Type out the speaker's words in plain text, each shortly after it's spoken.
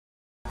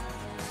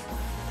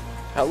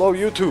Hello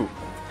YouTube.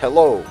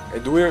 Hello.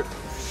 And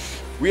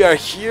we are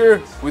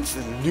here with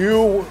the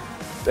new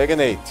Tekken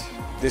 8.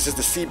 This is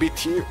the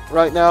CBT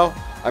right now.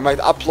 I might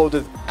upload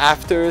it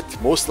after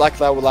it. Most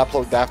likely I will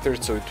upload it after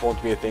it, so it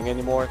won't be a thing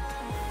anymore.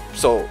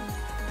 So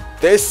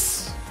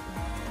this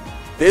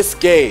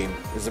game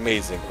is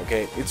amazing,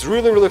 okay? It's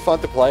really fun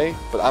to play,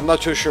 but I'm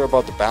not too sure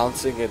about the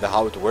balancing and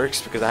how it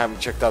works because I haven't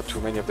checked out too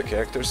many of the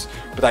characters.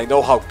 But I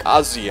know how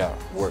Kazuya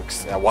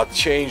works and what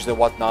changed and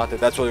what not, and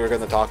that's what we're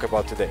gonna talk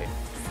about today.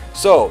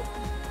 So,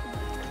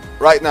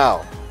 right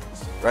now,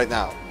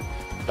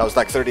 that was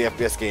like 30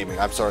 FPS gaming.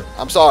 I'm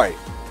sorry.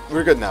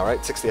 We're good now,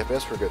 right? 60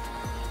 FPS, we're good.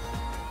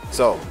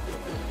 So,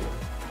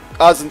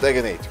 Kazuya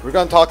Tekken 8. We're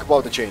gonna talk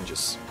about the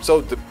changes.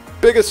 So the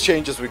biggest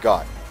changes we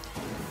got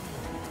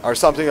are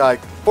something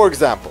like, for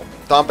example,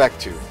 down back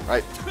 2,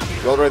 right?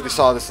 We already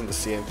saw this in the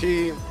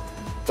CMT.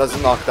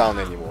 Doesn't knock down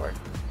anymore.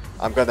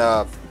 I'm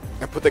gonna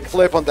put the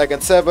clip on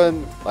Tekken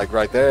 7, like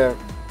right there,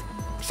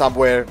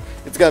 somewhere.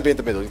 It's gonna be in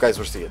the middle, you guys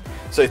will see it.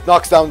 So it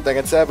knocks down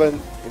Tekken 7,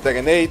 in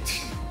Tekken 8,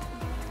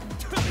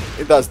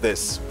 it does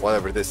this,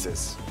 whatever this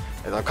is.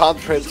 And on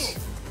counter hit,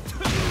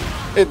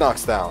 it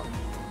knocks down,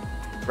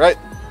 right?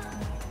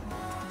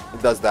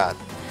 It does that.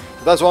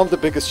 That's one of the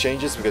biggest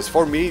changes because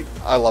for me,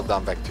 I love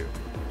down back 2.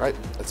 Right?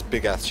 That's a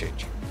big ass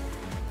change.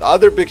 The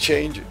other big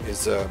change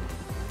is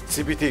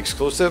CBT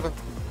exclusive.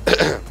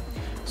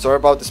 Sorry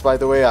about this, by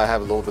the way. I have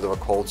a little bit of a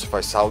cold, so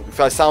if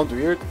I sound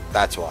weird,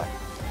 that's why.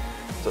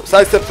 So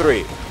sidestep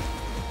 3,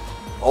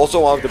 also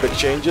one of the big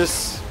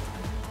changes.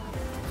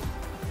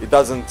 It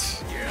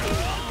doesn't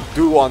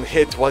do on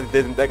hit what it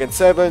did in Tekken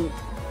 7,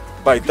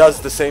 but it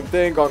does the same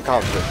thing on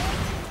counter,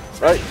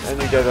 right?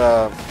 And you get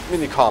a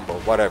mini combo,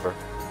 whatever.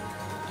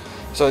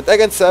 So in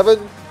Tekken 7,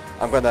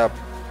 I'm gonna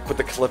put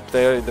the clip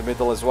there in the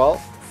middle as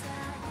well.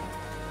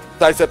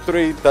 Sidestep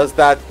 3 does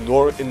that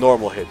in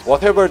normal hit.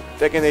 Whatever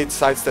Tekken 8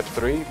 Sidestep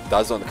 3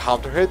 does on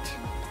counter hit,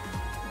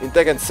 in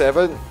Tekken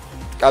 7,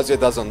 Kazuya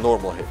does on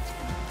normal hit.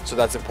 So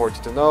that's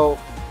important to know.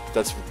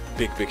 That's a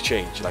big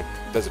change. Like,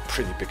 that's a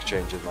pretty big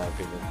change in my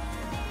opinion.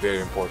 Very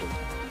important.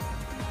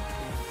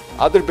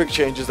 Other big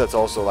changes that's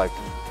also like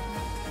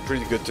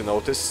pretty good to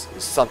notice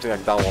is something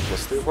like down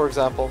 1+2, for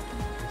example.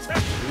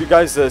 If you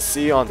guys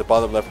see on the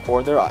bottom left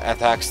corner,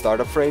 attack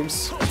startup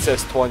frames, it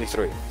says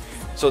 23.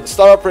 So the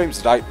startup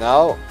frames right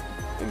now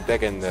in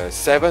Tekken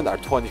 7 are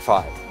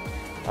 25.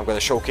 I'm gonna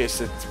showcase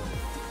it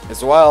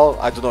as well.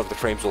 I don't know if the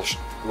frames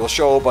will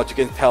show, but you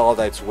can tell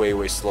that it's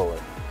way slower.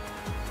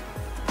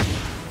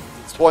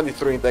 It's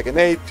 23 in Tekken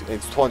 8, and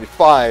it's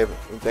 25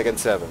 in Tekken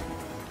 7.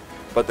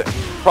 But the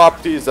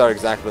properties are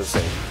exactly the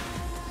same,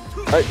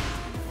 right?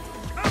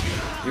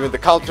 Even the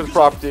counter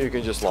property you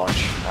can just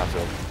launch after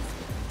it.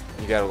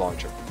 You get a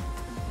launcher.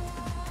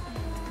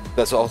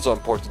 That's also an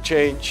important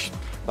change.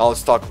 Now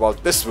let's talk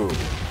about this move.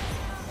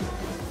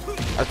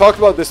 I talked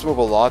about this move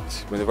a lot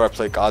whenever I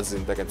play Kazuya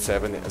in Tekken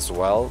 7 as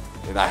well,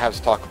 and I have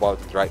to talk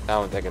about it right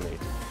now in Tekken 8.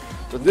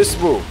 So this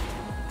move,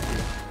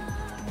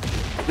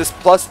 this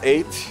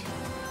 +8,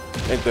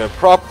 and the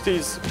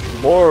properties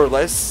more or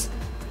less,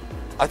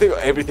 I think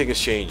everything has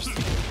changed,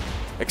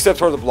 except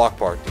for the block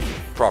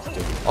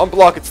property. On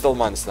block it's still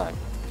 -9,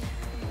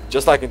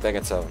 just like in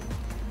Tekken 7.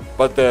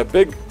 But the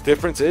big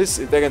difference is,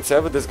 in Tekken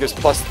 7, this gives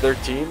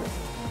 +13.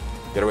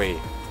 Get away.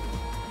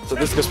 So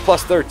this gives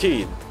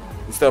 +13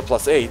 instead of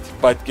 +8,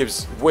 but it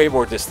gives way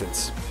more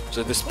distance.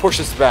 So this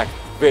pushes back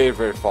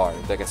very far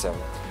in Tekken 7.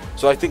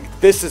 So I think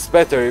this is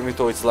better even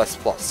though it's less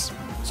plus.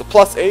 So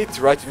 +8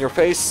 right in your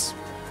face,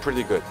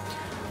 pretty good.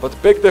 But the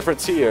big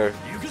difference here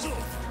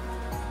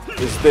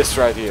is this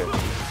right here.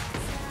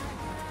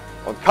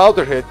 On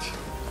counter hit,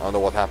 I don't know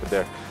what happened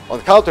there. On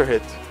counter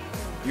hit,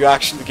 you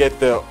actually get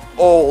the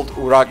old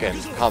Uragen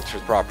counter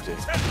property.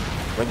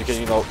 When you can,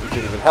 you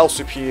can even health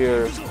sweep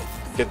here,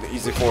 get the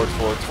easy forward.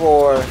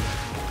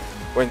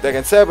 When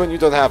Tekken 7, you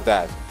don't have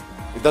that.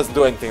 It doesn't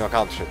do anything on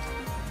counter hit.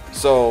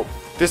 So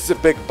this is a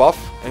big buff,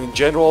 and in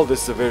general,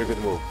 this is a very good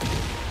move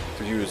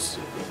to use,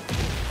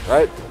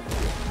 right?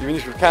 Even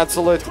if you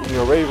cancel it in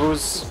your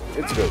Waivus,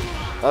 it's good.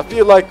 I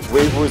feel like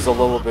Waivu is a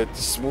little bit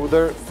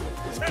smoother.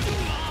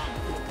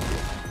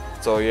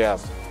 So yeah,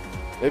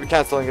 maybe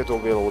canceling it will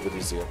be a little bit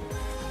easier.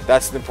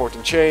 That's an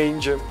important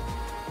change.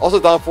 Also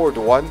down forward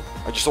 1,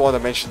 I just want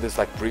to mention this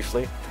like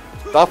briefly.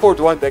 Down forward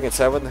 1 Tekken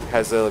 7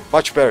 has a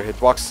much better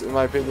hitbox in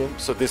my opinion,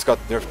 so this got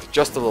nerfed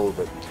just a little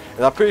bit.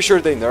 And I'm pretty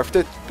sure they nerfed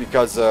it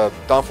because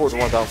down forward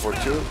 1, down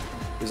forward 2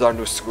 is our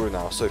new screw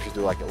now. So if you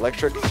do like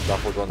electric, down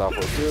forward 1, down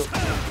forward 2,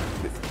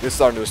 this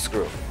is our new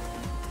screw.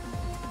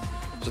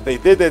 So they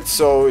did it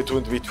so it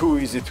wouldn't be too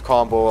easy to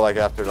combo like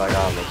after like,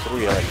 I don't know,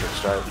 3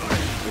 electrics, right?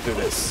 We do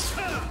this.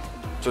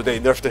 So they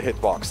nerfed the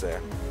hitbox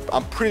there.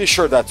 I'm pretty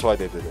sure that's why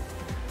they did it.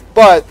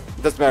 But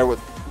it doesn't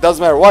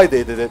matter why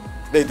they did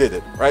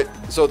it, right?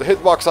 So the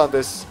hitbox on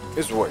this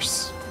is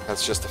worse.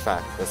 That's just a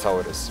fact. That's how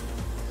it is.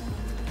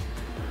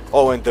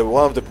 Oh, and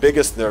one of the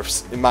biggest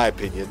nerfs, in my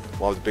opinion,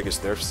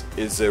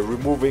 is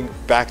removing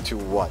back to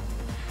 1.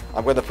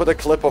 I'm gonna put a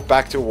clip of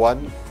back to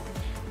 1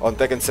 on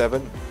Tekken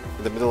 7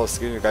 in the middle of the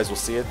screen. You guys will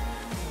see it.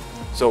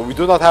 So we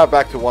do not have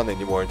back to 1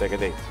 anymore in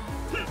Tekken 8.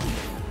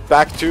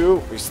 Back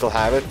 2, we still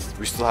have it.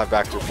 We still have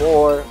back to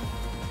 4.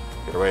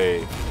 Get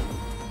away.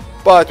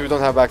 But we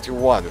don't have back to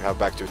 1, we have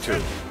back to 2.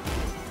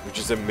 Which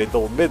is a mid.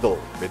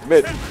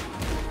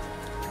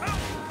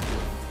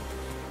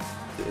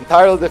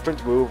 Entirely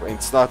different move, and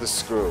it's not a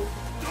screw.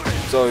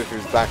 So if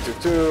it's back to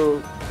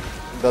 2,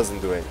 it doesn't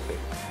do anything.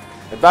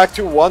 And back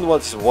to 1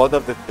 was one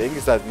of the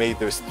things that made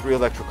those 3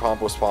 electric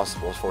combos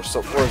possible. For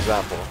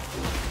example,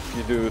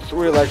 you do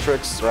 3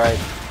 electrics, right?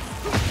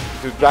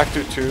 Do back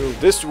to 2.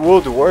 This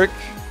would work,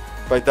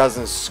 but it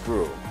doesn't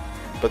screw.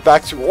 But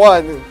back to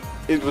 1,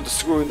 it would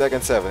screw in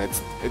Tekken 7.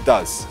 It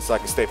does. It's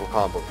like a staple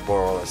combo, more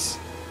or less.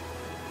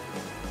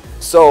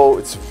 So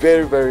it's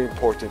very, very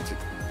important to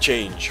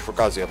change for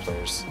Kazuya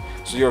players.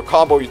 So your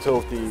combo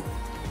utility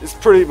is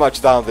pretty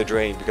much down the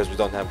drain because we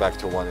don't have back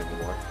to 1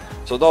 anymore.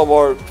 So no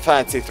more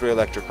fancy 3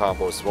 electric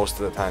combos most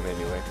of the time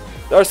anyway.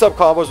 There are some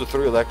combos with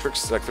 3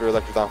 electrics, like 3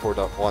 electric down 4,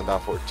 down 1,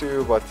 down 4,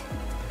 2, but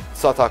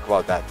let's not talk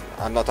about that.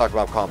 I'm not talking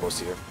about combos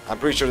here. I'm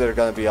pretty sure there are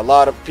going to be a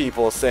lot of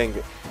people saying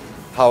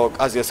how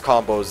Kazuya's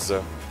combos,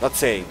 not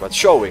saying, but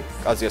showing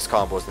Kazuya's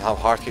combos and how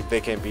hard hit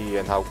they can be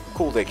and how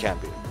cool they can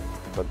be.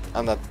 But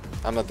I'm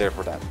not there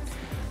for that.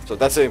 So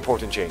that's an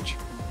important change.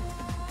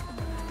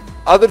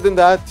 Other than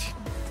that,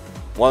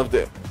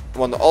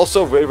 one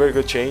also very, very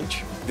good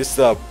change, this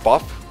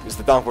buff, is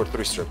the down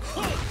 3 strip.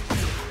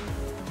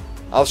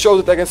 I'll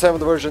show the Tekken 7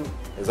 version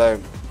as I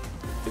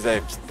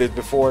did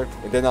before,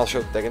 and then I'll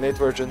show the Tekken 8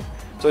 version.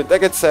 So in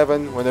Tekken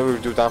 7, whenever we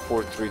do down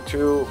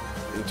 4-3-2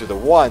 into the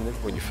 1,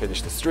 when you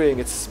finish the string,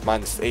 it's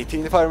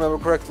 -18 if I remember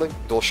correctly.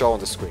 It'll show on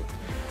the screen.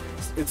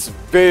 It's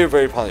very,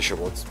 very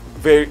punishable. It's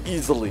very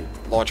easily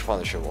launch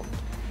punishable.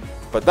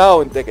 But now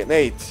in Tekken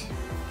 8,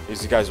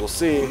 as you guys will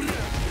see,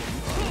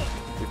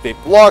 if they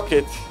block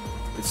it,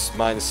 it's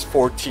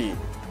 -14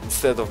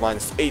 instead of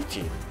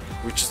 -18,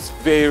 which is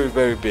very,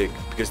 very big,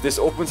 because this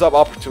opens up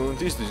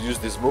opportunities to use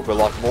this move a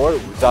lot more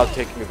without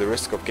taking the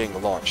risk of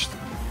getting launched.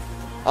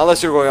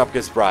 Unless you're going up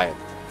against Brian,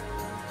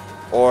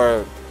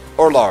 or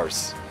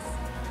Lars,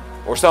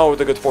 or someone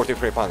with a good 14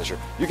 frame Punisher.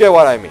 You get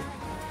what I mean.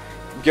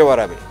 You get what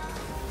I mean.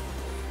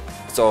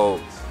 So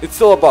it's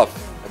still a buff.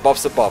 A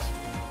buff's a buff.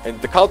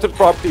 And the countered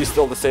property is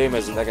still the same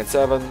as in Tekken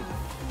 7.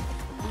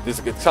 This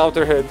gets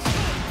counter hit.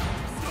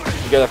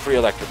 You get a free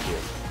electric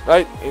here,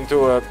 right?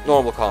 Into a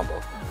normal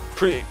combo.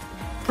 Pretty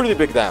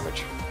big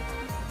damage.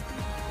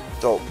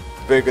 So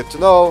very good to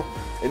know.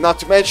 And not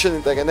to mention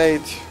in Tekken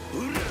 8,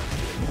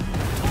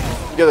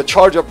 you get a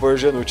charge up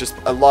version, which is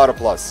a lot of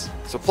plus.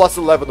 So plus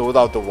 11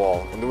 without the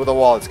wall, and with the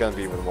wall it's gonna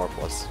be even more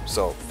plus.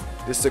 So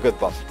this is a good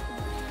buff.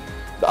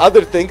 The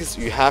other things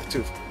you have to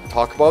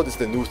talk about is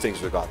the new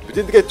things we got. We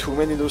didn't get too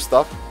many new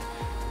stuff,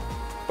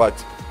 but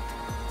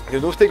the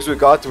new things we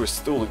got were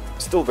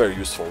still very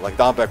useful, like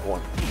down back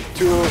 1.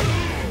 2,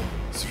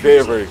 it's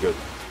very, very good.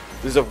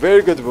 This is a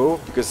very good move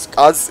because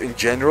Kaz in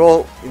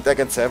general in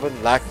Tekken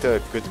 7 lacked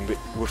a good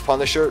with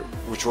Punisher,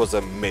 which was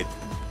a mid.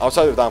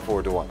 Outside of down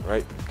 4-1,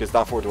 right? Because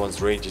down 4-1's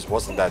ranges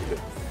wasn't that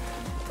good.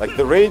 Like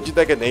the range in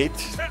Tekken 8,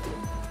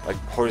 like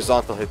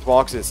horizontal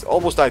hitbox, is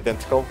almost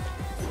identical.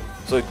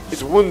 So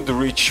it wouldn't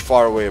reach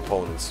far away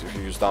opponents if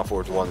you use down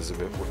 4-1 as a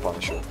bit with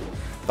Punisher.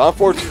 Down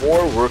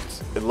 4-4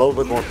 worked a little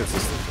bit more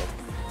consistently.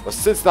 But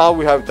since now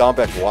we have down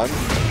back 1,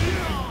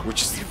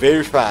 which is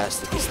very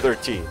fast, it's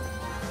 13.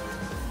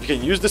 You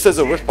can use this as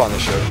a whiff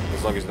Punisher,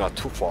 as long as you're not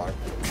too far,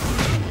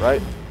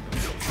 right?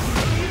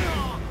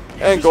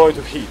 And go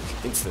into heat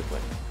instantly.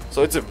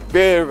 So it's a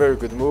very, very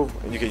good move,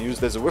 and you can use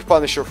it as a whiff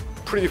Punisher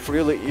pretty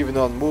freely, even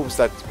on moves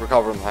that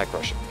recover on high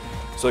crushing.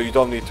 So you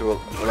don't need to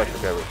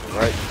electric everything,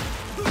 right?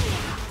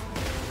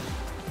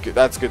 Okay,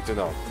 that's good to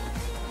know.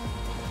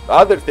 The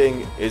other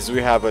thing is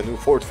we have a new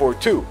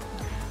 4-4-2.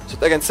 So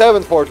Tekken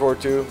 7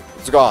 4-4-2,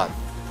 it's gone.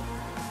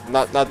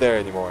 Not there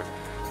anymore.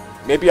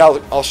 Maybe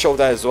I'll show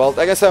that as well.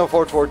 Tekken 7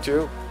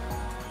 4-4-2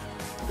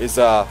 is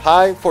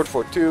high,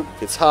 4-4-2,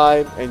 it's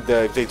high, and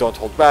if they don't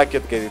hold back, you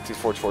get it to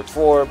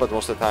 4-4-4, but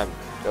most of the time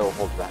they'll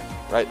hold back,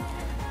 right?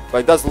 But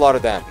it does a lot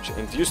of damage,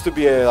 and it used to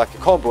be like a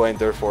combo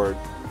ender for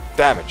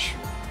damage.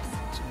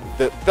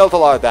 So it dealt a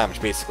lot of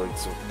damage basically.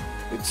 So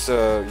its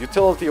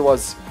utility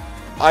was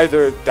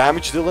either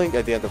damage dealing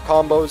at the end of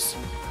combos,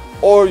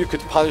 or you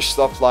could punish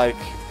stuff like,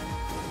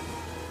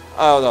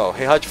 I don't know,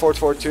 Heihachi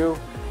 4-4-2,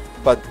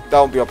 but that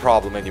won't be a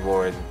problem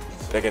anymore in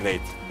Tekken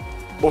 8.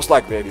 Most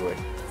likely anyway.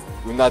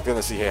 We're not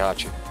gonna see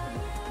Heihachi.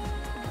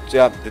 So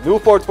yeah, the new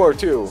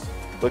 4-4-2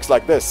 looks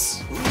like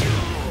this.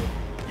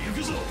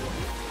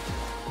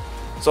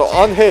 So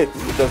on hit,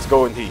 it does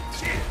go in heat.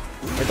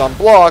 And on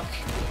block,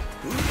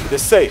 it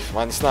is safe,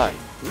 -9.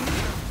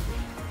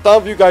 Some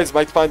of you guys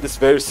might find this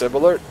very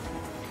similar.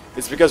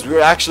 It's because we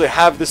actually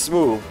have this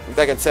move in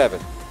Tekken 7.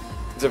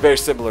 It's a very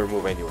similar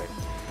move anyway.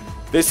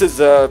 This is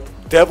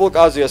Devil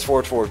Kazuya's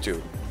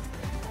 4-4-2.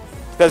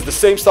 It has the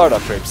same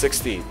startup frame,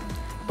 16.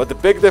 But the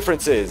big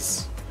difference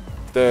is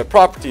the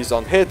properties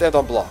on hit and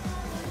on block.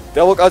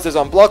 Devil Kazuya's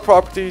on block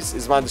properties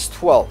is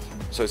 -12,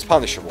 so it's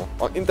punishable.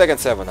 In Tekken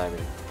 7, I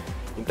mean.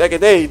 In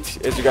Tekken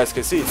 8, as you guys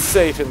can see, it's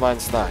safe in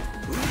 -9.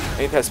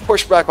 And it has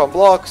pushback on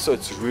block, so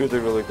it's really,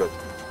 really good.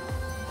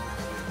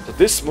 So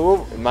this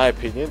move, in my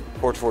opinion,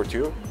 port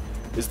 4-2,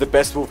 is the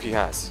best move he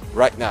has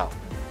right now.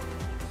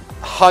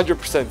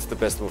 100% is the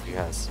best move he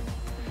has.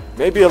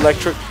 Maybe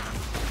electric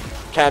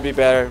can be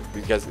better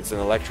because it's an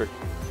electric.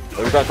 But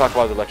we're gonna talk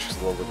about electrics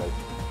a little bit later.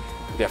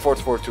 Yeah,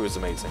 4-4-2 is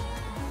amazing.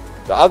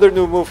 The other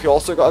new move he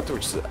also got,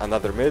 which is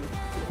another mid,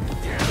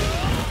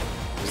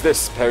 is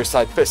this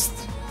Parasite Fist.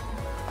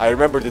 I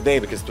remember the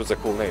name because it was a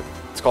cool name.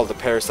 It's called the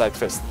Parasite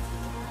Fist.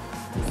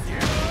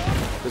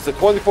 There's a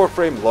 24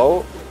 frame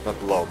low,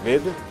 not low,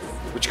 mid,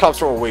 which comes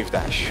from a wave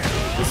dash.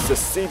 This is a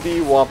CD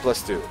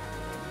 1+2.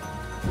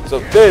 So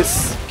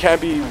this can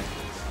be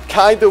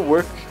kind of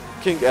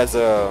working as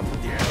a,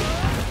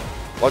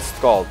 what's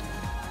it called?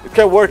 It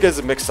can work as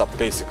a mix-up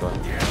basically,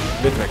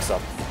 mid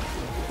mix-up.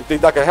 If they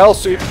duck a hell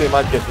sweep, they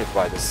might get hit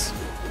by this.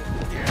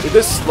 It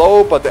is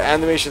slow, but the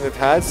animation it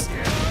has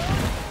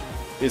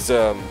is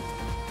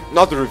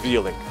not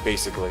revealing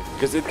basically,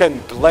 because it can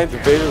blend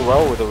very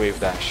well with a wave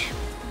dash.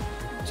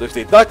 So if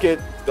they duck it,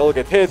 they'll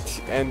get hit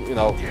and, you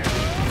know,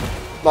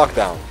 knocked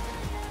down.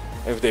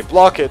 And if they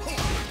block it,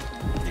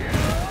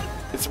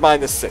 it's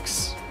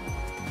 -6.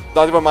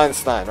 Not even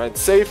 -9, right?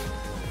 It's safe,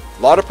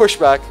 a lot of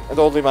pushback, and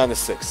only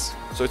 -6.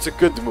 So it's a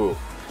good move.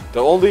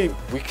 The only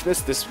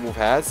weakness this move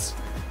has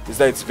is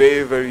that it's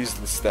very, very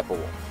easily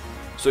steppable.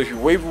 So if you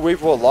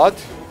wave a lot,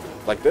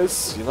 like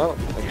this, you know,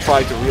 and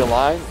try to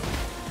realign,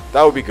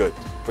 that would be good.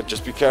 But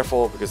just be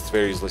careful because it's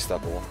very easily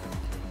steppable.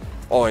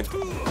 Oh, and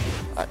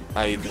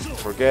I didn't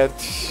forget,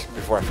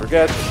 before I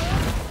forget,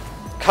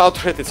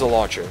 counter hit is a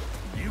launcher.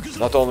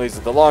 Not only is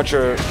it the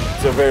launcher,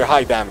 it's a very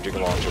high damaging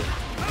launcher.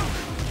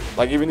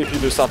 Like even if you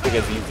do something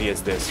as easy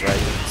as this,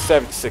 right?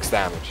 76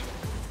 damage.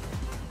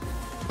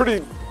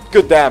 Pretty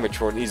good damage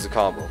for an easy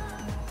combo.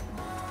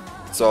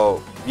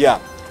 So yeah,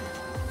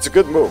 it's a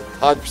good move,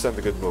 100%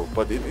 a good move,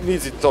 but it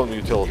needs its own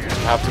utility.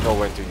 You have to know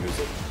when to use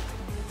it.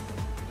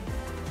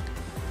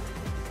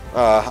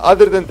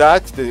 Other than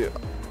that, the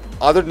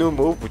other new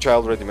move, which I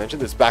already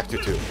mentioned, is back to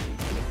 2.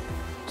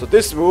 So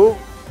this move,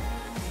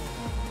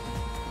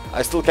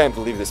 I still can't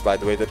believe this, by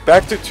the way, that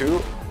back to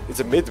 2 is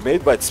a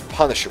mid-mid, but it's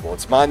punishable.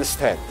 It's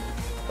 -10,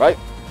 right?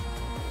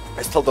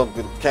 I still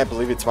can't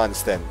believe it's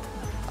 -10.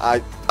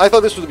 I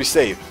thought this would be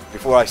safe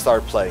before I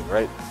started playing,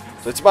 right?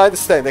 So it's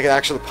 -10, they can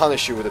actually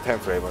punish you with a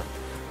 10-framer.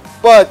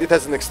 But it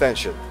has an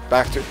extension.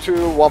 Back to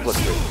 2,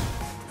 1+2.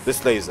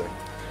 This laser.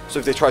 So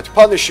if they try to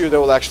punish you, they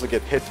will actually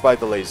get hit by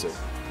the laser.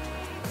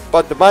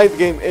 But the mind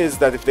game is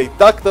that if they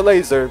duck the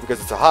laser, because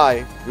it's a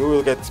high,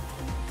 you'll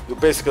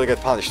basically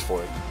get punished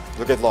for it.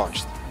 You'll get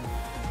launched.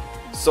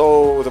 So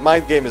the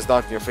mind game is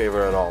not in your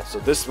favor at all. So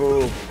this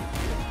move,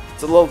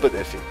 it's a little bit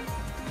iffy.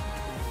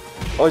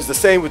 Oh, it's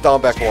the same with down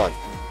back 1.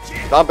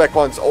 Down back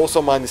 1 is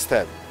also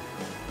 -10,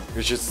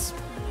 which is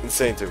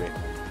insane to me.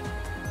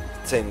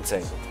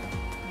 Insane.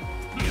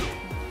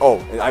 Oh,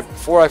 and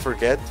before I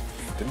forget,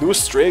 the new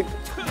string,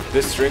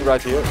 this string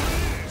right here,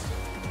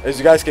 as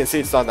you guys can see,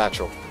 it's not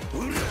natural.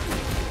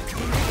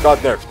 Got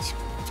nerfed.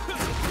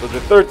 So the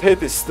third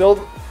hit is still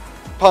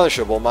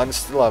punishable,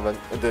 -11,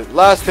 and the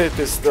last hit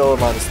is still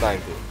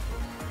 -90.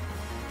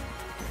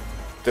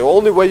 The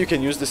only way you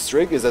can use this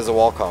string is as a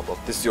wall combo.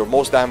 This is your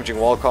most damaging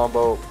wall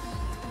combo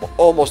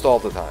almost all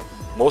the time.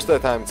 Most of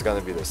the time it's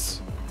gonna be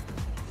this.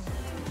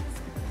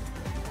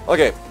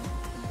 Okay.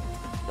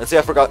 Let's see,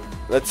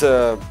 let's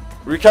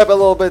recap a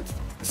little bit,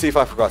 see if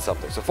I forgot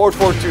something. So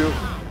 4-4-2,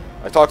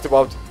 I talked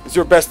about, is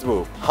your best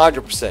move,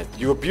 100%.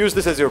 You abuse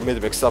this as your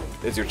mid mix-up,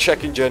 as your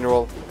check in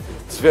general.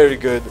 It's very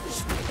good.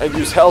 And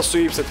use hell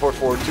sweeps and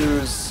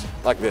 4-4-2s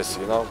like this,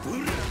 you know.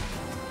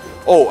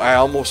 Oh, I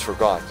almost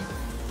forgot.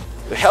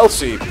 The hell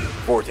sweep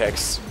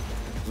vortex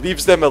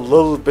leaves them a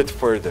little bit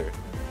further.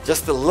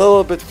 Just a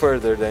little bit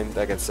further than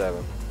Tekken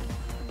 7.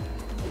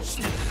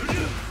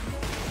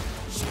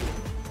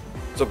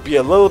 So be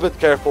a little bit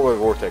careful with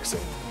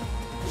vortexing.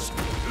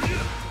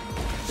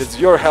 Because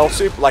your hell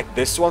sweep, like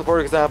this one for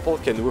example,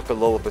 can whip a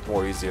little bit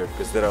more easier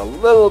because they're a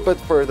little bit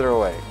further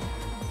away.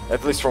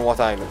 At least from what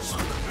I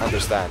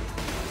understand.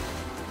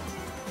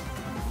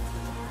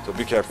 So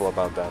be careful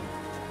about that.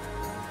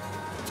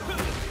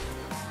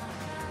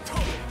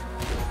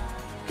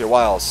 Okay,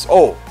 what else?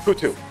 Oh,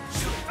 2-2.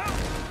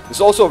 This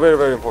is also a very,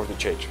 very important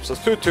change. So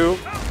 2-2,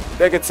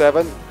 Tekken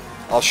 7,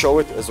 I'll show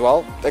it as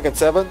well. Tekken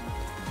 7,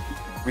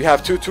 we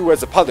have 2-2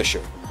 as a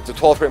Punisher. It's a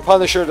 12-frame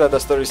Punisher that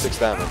does 36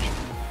 damage.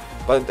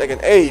 But in Tekken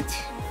 8,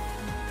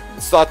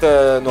 it's not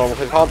a normal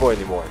hit combo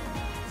anymore.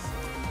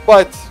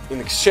 But in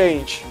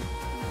exchange,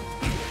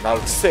 now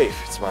it's safe,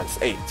 it's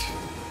 -8.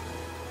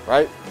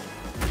 Right?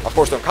 Of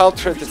course, on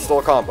counter hit, it's still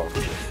a combo.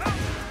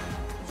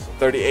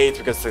 38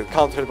 because the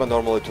counter hit, but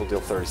normally it will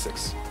deal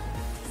 36.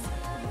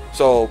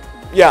 So,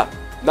 yeah,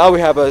 now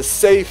we have a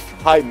safe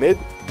high mid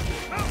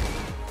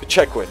to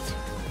check with.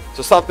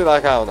 So something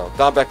like, I don't know,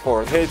 down back 4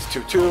 on hit,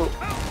 2-2,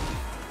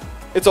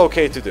 it's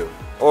okay to do.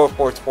 Or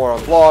port 4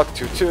 on block,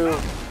 2-2,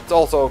 it's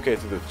also okay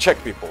to do. Check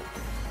people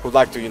who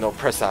like to, you know,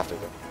 press after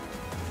them.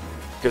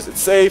 Because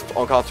it's safe,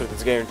 on counter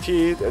it's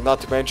guaranteed, and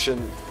not to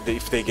mention,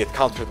 if they get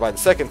countered by the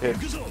second hit,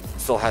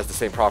 still has the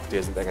same property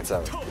as in Tekken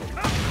 7.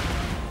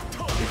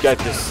 You get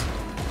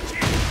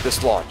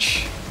this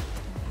launch,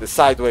 the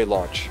sideway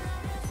launch.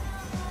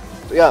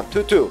 So yeah,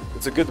 2-2.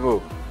 It's a good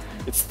move.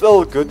 It's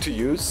still good to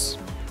use,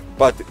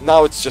 but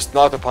now it's just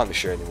not a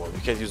Punisher anymore.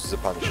 You can't use it as a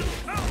Punisher.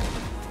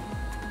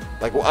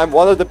 Like, I'm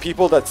one of the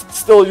people that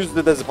still uses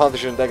it as a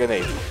Punisher in Tekken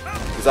 8,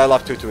 because I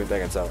love 2-2 in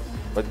Tekken 7.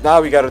 But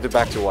now we gotta do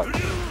back to 1.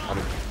 I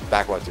mean,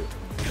 back 1-2.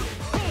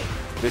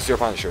 This is your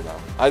Punisher now.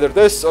 Either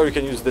this, or you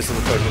can use this in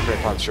the third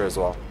frame Punisher as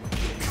well.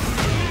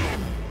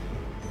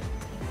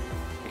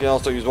 You can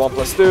also use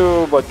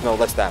 1+2, but no,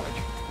 less damage.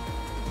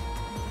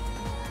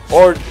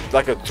 Or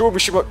like a true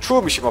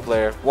Mishima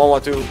player,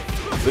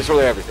 1-1-2,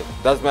 literally everything.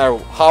 Doesn't matter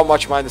how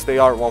much minus they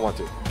are,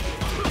 1-1-2.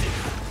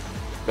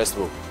 Best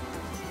move.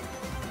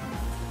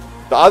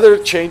 The other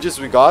changes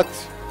we got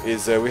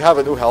is we have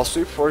a new Hell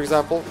Sweep, for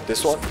example,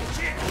 this one.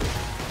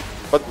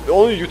 But the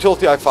only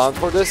utility I found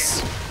for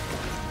this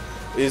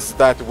is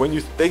that when you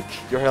think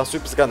your Hell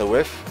Sweep is gonna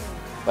whiff,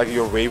 like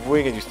you're Wave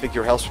Wing and you think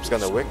your Hell Sweep is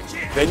gonna whiff,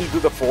 then you do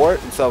the 4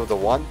 instead of the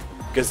 1,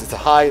 because it's a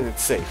high and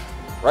it's safe,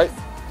 right?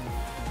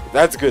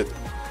 That's good.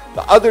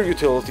 The other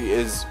utility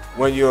is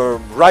when you're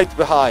right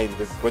behind,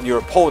 when your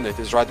opponent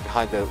is right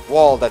behind the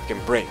wall that can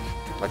break,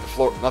 like a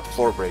floor, not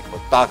floor break, but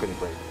balcony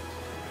break.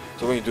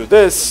 So when you do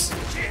this,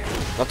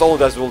 not only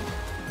does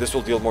this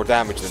will deal more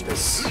damage than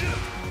this.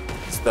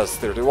 This does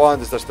 31,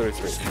 this does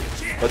 33.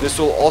 But this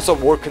will also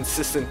more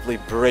consistently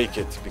break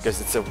it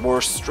because it's a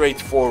more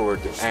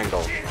straightforward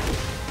angle.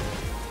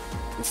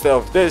 Instead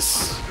of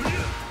this,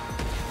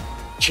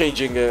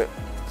 changing the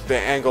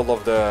angle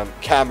of the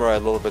camera a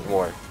little bit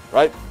more,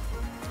 right?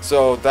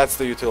 So that's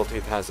the utility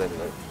it has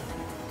anyway.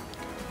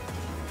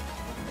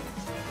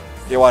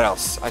 Okay, what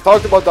else? I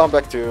talked about down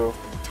back 2,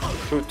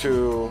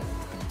 2-2,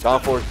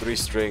 down forward 3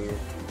 string,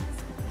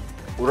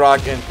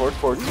 Uragen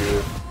forward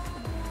 4-2.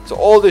 So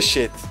all this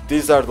shit,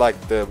 these are like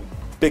the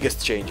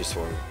biggest changes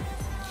for me.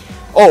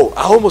 Oh,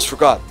 I almost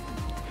forgot.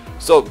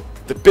 So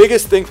the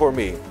biggest thing for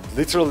me,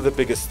 literally the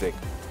biggest thing,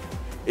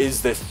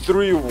 is the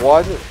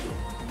 3-1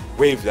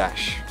 wave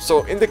dash.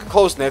 So in the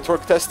closed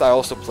network test, I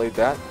also played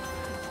that.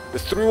 The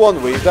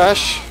 3-1 wave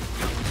dash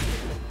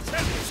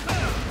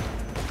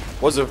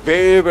was a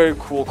very, very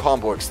cool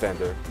combo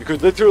extender. You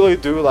could literally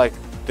do like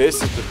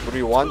this into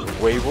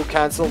 3-1, wave will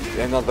cancel, and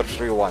another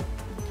 3-1.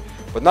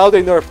 But now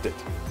they nerfed it.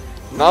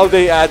 Now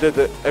they added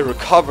a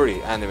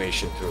recovery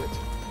animation to it.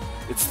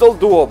 It's still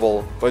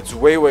doable, but it's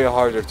way, way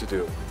harder to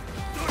do.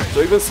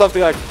 So even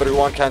something like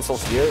 3-1 cancel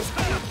here,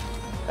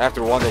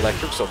 after 1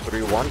 electric, so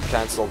 3-1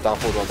 cancel, down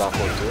forward 1, down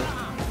forward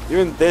 2.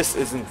 Even this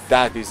isn't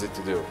that easy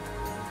to do.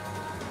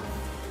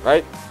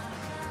 Right?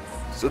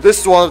 So this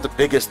is one of the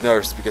biggest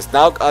nerfs because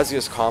now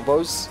Kazuya's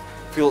combos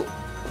feel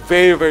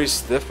very, very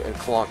stiff and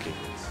clunky.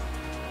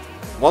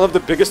 One of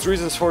the biggest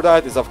reasons for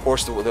that is, of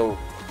course, the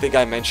thing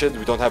I mentioned.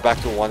 We don't have back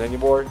to 1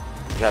 anymore.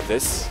 We have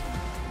this.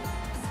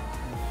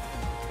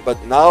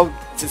 But now,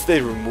 since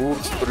they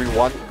removed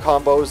 3-1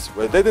 combos,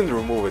 well, they didn't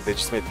remove it, they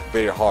just made it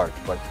very hard.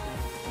 But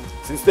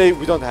since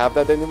we don't have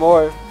that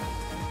anymore,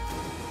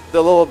 it's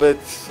a little bit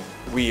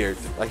weird.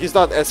 Like, he's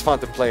not as fun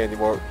to play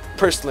anymore,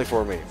 personally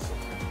for me.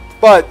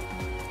 But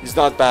he's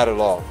not bad at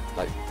all.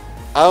 Like,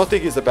 I don't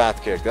think he's a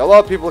bad character. A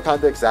lot of people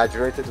kind of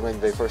exaggerated when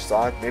they first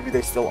saw it. Maybe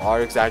they still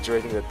are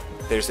exaggerating that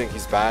they're saying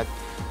he's bad,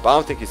 but I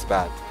don't think he's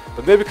bad.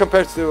 But maybe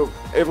compared to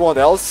everyone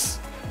else,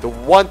 the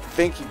one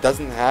thing he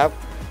doesn't have,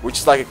 which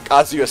is like a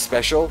Kazuya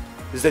special,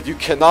 is that you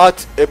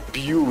cannot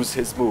abuse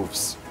his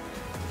moves.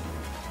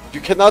 You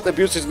cannot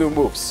abuse his new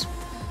moves.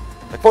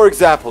 Like, for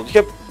example, you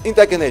can in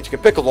Tekken 8, you can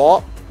pick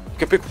Law, you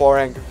can pick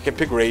Hwoarang, you can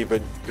pick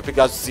Raven, you can pick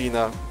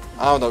Azucena.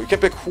 I don't know, you can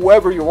pick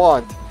whoever you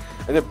want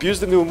and abuse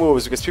the new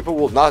moves because people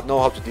will not know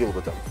how to deal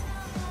with them.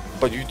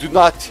 But you do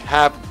not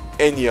have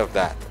any of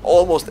that,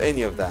 almost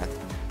any of that.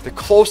 The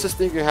closest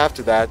thing you have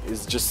to that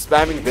is just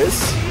spamming this,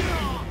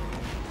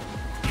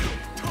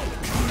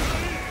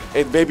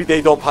 and maybe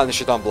they don't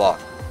punish it on block,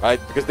 right?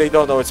 Because they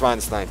don't know it's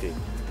 -19.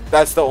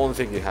 That's the only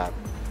thing you have.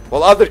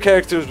 While other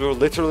characters will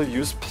literally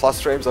use plus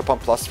frames upon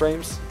plus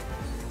frames,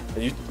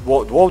 and you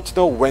won't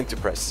know when to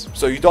press.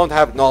 So you don't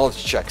have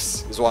knowledge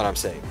checks, is what I'm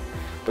saying.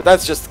 But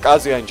that's just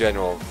Kazuya in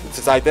general. It's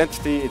his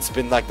identity, it's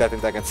been like that in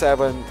Tekken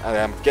 7, and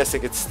I'm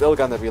guessing it's still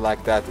gonna be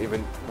like that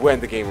even when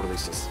the game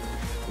releases.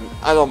 And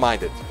I don't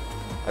mind it.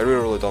 I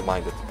really, really don't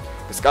mind it.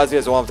 Because Kazuya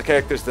is one of the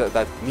characters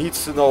that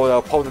needs to know the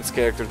opponent's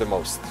character the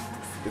most.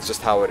 It's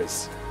just how it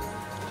is.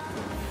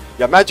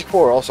 Yeah, Magic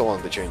 4 also one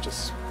of the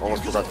changes.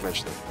 Almost forgot to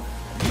mention it.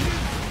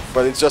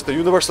 But it's just a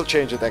universal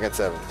change in Tekken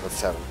 7. That's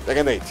 7.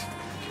 Tekken 8.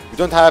 You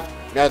don't have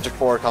Magic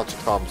 4 counted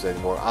combos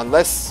anymore,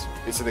 unless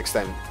it's an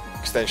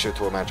extension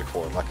to a Magic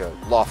 4, like a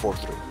Law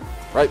 4-3,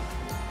 right?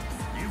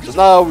 So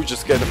now we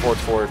just get a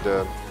forward,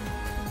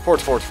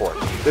 forward.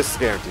 This is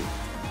guaranteed.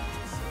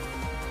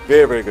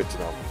 Very, very good to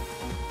know.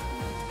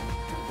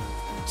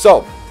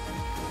 So,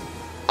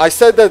 I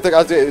said that the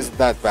Kazuya isn't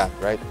that bad,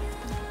 right?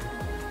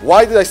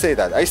 Why did I say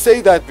that? I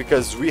say that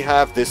because we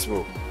have this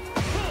move.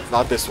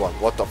 Not this one.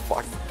 What the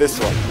fuck? This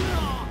one.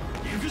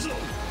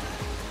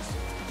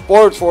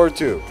 Forward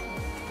 2.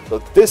 So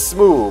this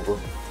move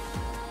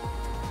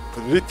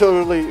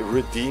literally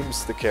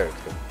redeems the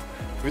character.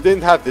 If we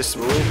didn't have this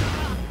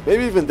move,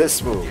 maybe even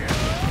this move,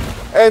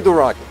 and the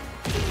rocket,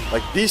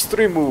 like these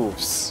three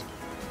moves.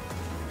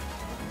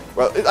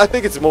 Well, I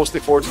think it's mostly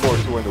forward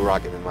 4-2 and the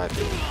rocket in my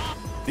opinion.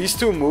 These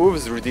two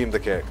moves redeem the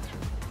character.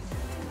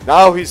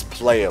 Now he's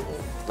playable.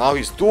 Now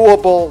he's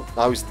doable.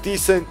 Now he's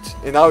decent,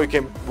 and now we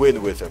can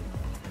win with him.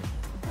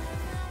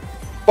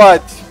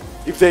 But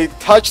if they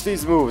touch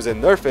these moves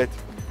and nerf it,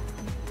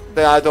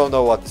 then I don't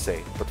know what to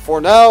say. But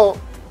for now,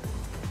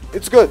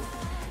 it's good.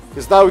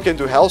 Because now we can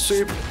do Hell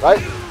Sweep, right?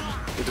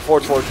 We do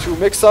 4-4-2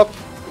 mix-up.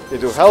 We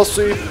do Hell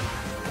Sweep.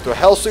 Do a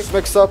Hell Sweep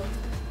mix-up,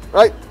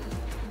 right?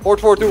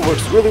 4-4-2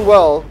 works really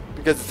well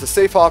because it's a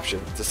safe option.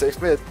 It's a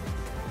safe mid.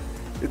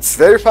 It's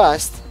very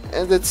fast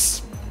and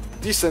it's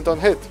decent on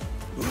hit.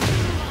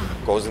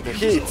 Goes into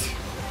heat.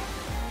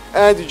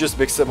 And you just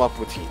mix them up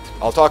with heat.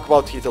 I'll talk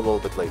about heat a little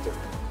bit later.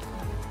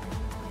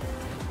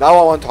 Now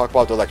I want to talk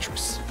about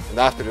electrics. And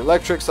after the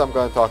electrics, I'm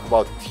going to talk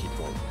about heat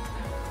mode.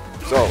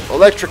 So,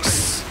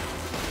 electrics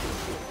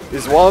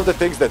is one of the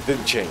things that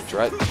didn't change,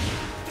 right?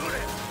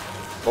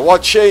 But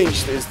what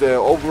changed is the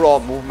overall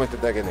movement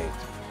in Tekken 8.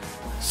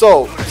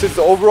 So, since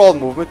the overall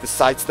movement, the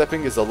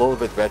sidestepping is a little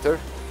bit better,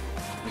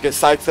 you can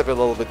sidestep a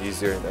little bit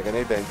easier in Tekken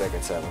 8 than in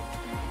Tekken 7.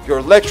 Your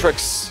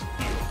electrics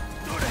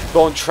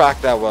don't track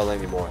that well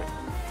anymore.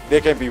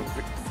 They can be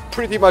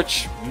pretty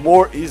much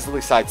more easily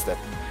sidestepped.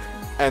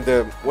 And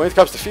when it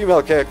comes to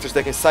female characters,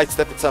 they can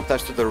sidestep it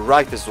sometimes to the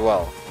right as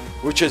well,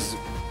 which is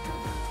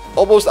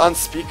almost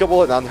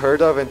unspeakable and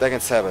unheard of in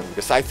Tekken 7,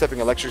 because sidestepping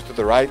electric to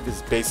the right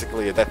is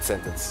basically a death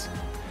sentence.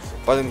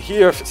 But in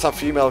here, some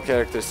female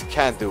characters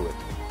can do it.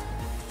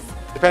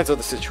 Depends on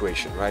the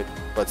situation, right?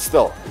 But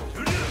still,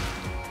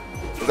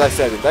 as I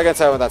said, in Tekken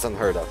 7 that's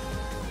unheard of.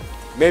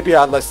 Maybe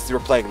unless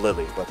you're playing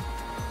Lily, but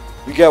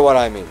you get what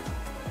I mean.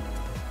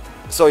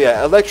 So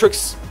yeah,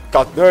 electrics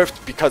got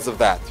nerfed because of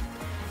that.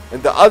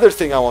 And the other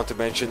thing I want to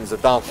mention is the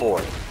down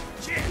 4.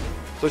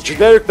 So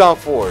generic down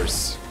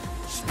 4s,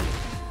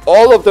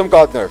 all of them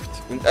got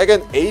nerfed. In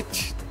Tekken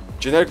 8,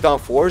 generic down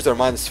 4s are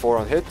 -4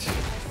 on hit.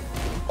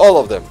 All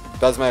of them.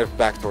 Doesn't matter if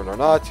backthorn or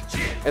not.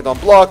 And on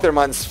block, they're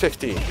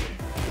 -15.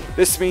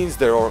 This means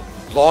they're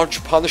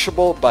launch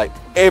punishable by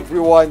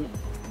everyone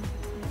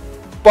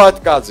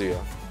but Kazuya.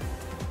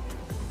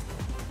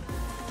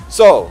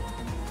 So,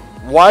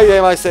 why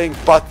am I saying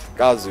but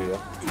Kazuya?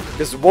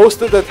 Because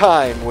most of the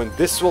time when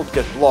this will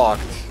get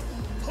blocked,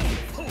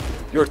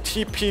 your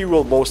TP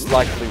will most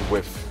likely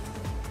whiff.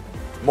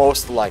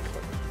 Most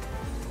likely.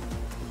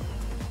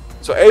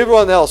 So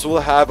everyone else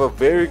will have a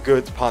very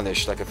good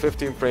punish, like a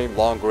 15 frame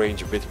long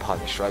range mid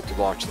punish, right, to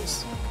launch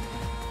this.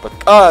 But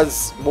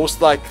Kaz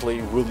most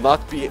likely will not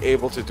be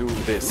able to do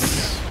this,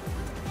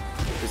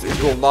 because it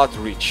will not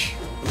reach.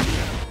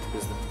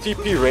 Because the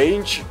TP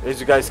range, as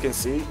you guys can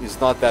see, is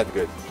not that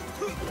good.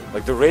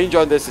 Like the range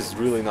on this is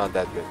really not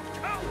that good.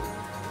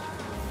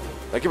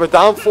 Like if a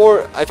down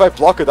 4, if I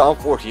block a down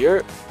 4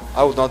 here,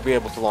 I would not be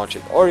able to launch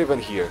it, or even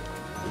here.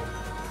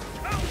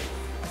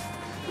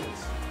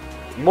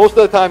 Most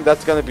of the time,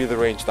 that's gonna be the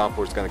range down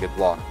 4 is gonna get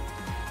blocked.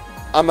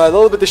 I'm a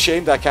little bit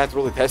ashamed I can't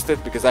really test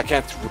it because I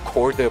can't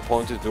record the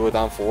opponent to do a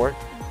down 4.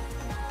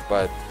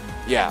 But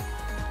yeah,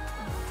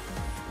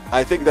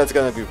 I think that's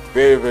gonna be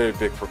very, very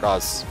big for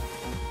Kaz.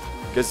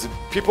 Because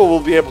people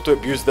will be able to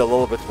abuse it a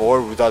little bit more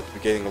without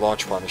getting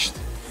launch punished.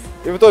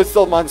 Even though it's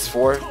still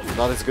 -4,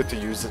 not as good to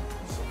use it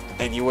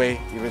anyway,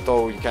 even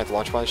though you can't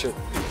launch punish it.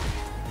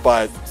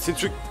 But since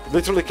we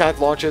literally can't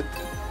launch it,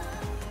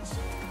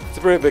 it's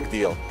a very big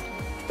deal.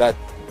 That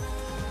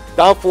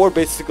down 4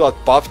 basically got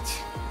buffed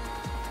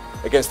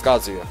against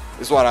Kazuya,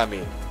 is what I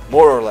mean.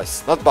 More or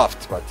less. Not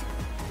buffed, but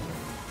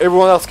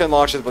everyone else can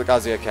launch it, but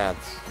Kazuya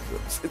can't.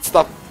 It's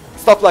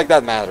stuff like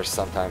that matters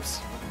sometimes.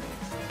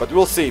 But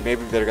we'll see.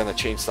 Maybe they're gonna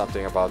change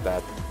something about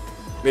that.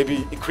 Maybe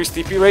increase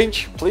TP range,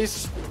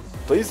 please?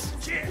 Please?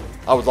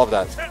 I would love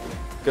that.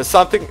 Because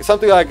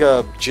something like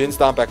a Jin's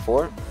down back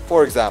 4,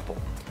 for example.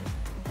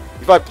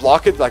 If I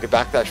block it like a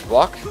backdash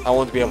block, I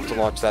won't be able to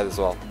launch that as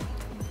well.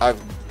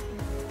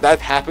 That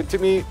happened to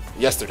me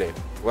yesterday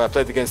when I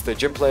played against a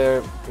gym player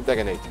in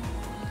Tekken 8.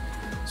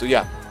 So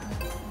yeah,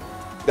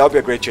 that would be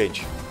a great change.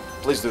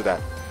 Please do that.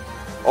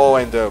 Oh,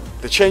 and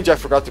the change I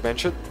forgot to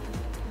mention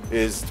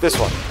is this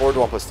one, forward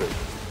 1+2.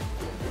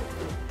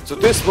 So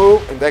this move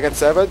in Tekken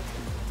 7,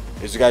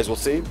 as you guys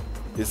will see,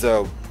 is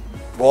a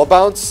wall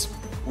bounce,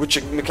 which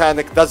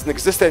mechanic doesn't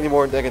exist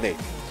anymore in Tekken 8.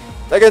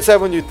 Tekken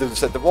 7, you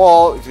set the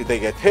wall, if they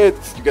get hit,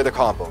 you get a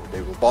combo.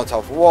 They will bounce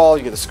off a wall,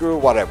 you get a screw,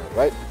 whatever,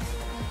 right?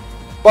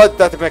 But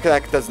that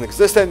mechanic doesn't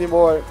exist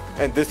anymore,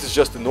 and this is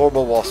just a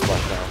normal wall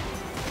spot now.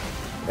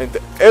 And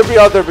every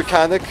other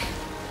mechanic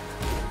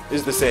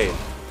is the same.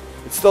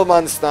 It's still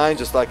 -9,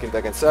 just like in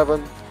Tekken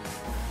 7,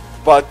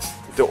 but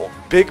the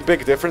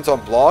big difference on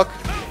block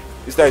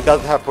is that it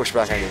doesn't have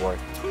pushback anymore.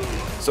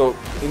 So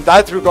in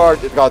that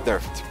regard, it got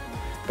nerfed.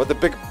 But the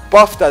big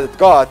buff that it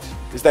got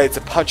is that it's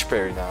a punch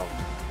parry now.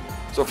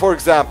 So for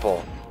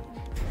example,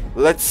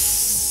 let's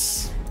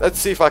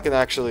see if I can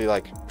actually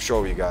like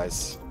show you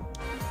guys.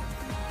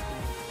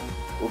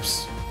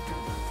 Oops.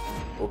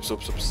 Oops,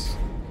 oops, oops.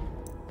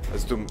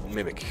 Let's do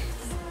Mimic.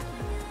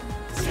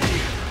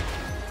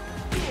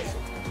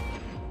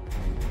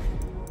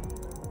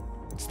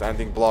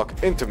 Standing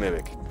block into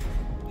Mimic.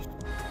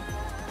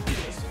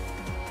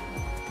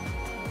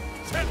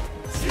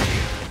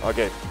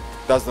 Okay,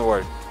 doesn't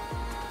work.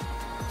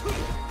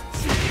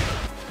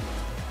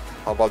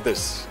 How about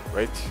this,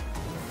 right?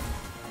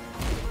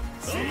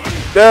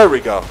 There we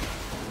go.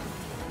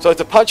 So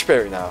it's a punch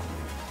parry now.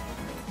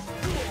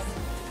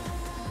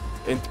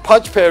 And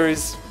punch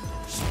parries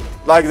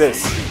like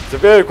this. It's a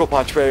very cool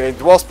punch parry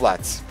and wall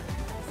splats.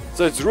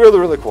 So it's really,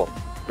 really cool.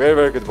 Very,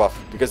 very good buff.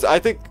 Because I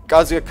think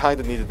Kazuya kind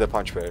of needed the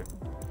punch parry.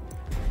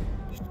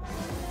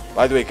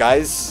 By the way,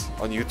 guys,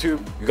 on YouTube,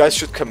 you guys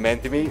should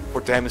commend me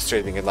for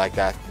demonstrating it like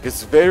that. Because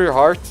it's very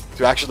hard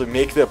to actually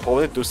make the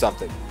opponent do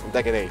something in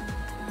Tekken 8.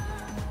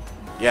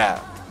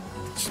 Yeah,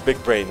 it's a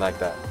big brain like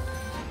that.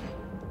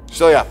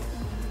 So yeah,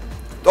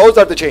 those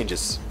are the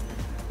changes.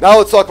 Now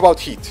let's talk about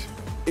heat.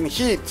 In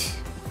heat,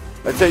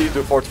 let's say you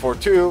do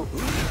 4-4-2,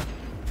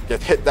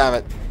 get hit, damn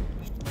it,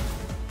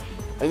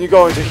 and you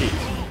go into heat.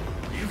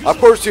 Of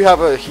course, you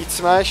have a heat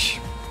smash,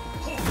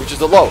 which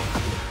is a low.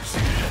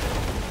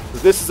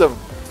 This is a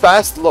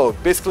fast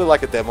load, basically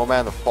like a demo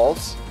man of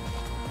Pulse.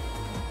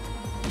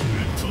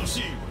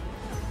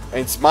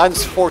 And it's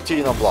minus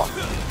 14 on block.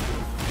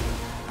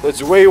 So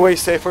it's way, way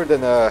safer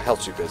than a Hell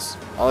Sweep is.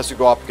 Unless you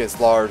go up against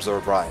Lars or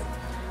Brian.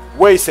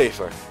 Way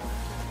safer.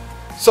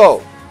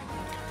 So,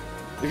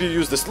 if you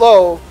use this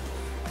low,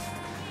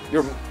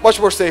 you're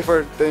much more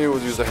safer than you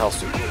would use a Hell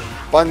Sweep.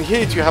 But in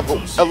heat, you have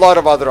a lot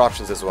of other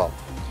options as well.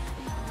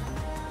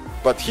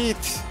 But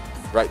heat,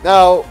 right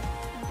now,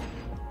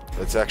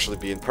 let's actually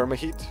be in perma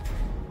heat.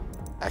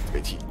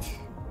 Activate heat.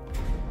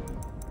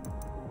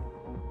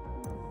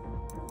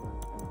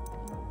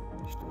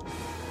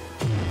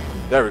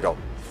 There we go.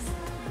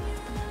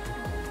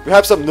 We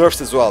have some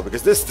nerfs as well,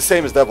 because this is the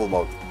same as Devil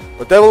Mode.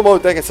 But Devil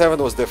Mode Tekken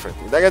 7 was different.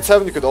 In Tekken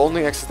 7 you could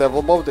only access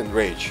Devil Mode in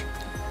Rage.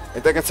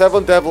 In Tekken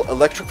 7 Devil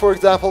Electric, for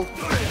example,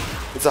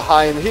 it's a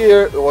high in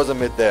here, it was a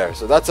mid there.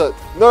 So that's a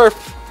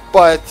nerf,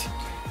 but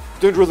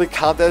didn't really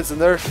count as a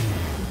nerf,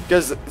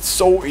 because it's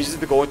so easy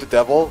to go into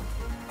Devil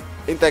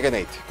in Tekken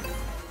 8.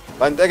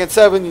 But in Tekken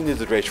 7 you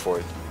needed Rage for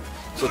it.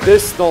 So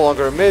this is no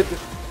longer a mid,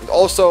 and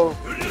also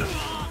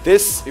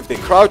this, if they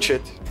crouch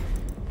it,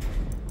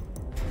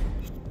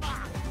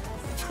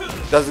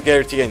 doesn't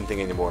guarantee anything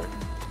anymore.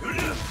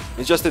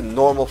 It's just a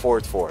normal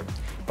forward 4.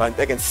 But in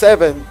Tekken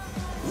 7,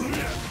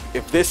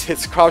 if this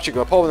hits crouching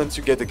opponents,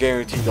 you get the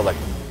guaranteed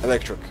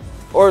electric.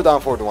 Or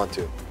down forward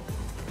 1-2.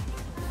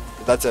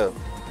 That's a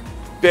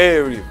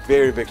very,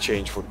 very big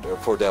change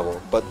for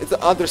Devil. But it's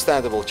an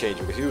understandable change,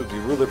 because he would be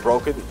really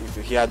broken if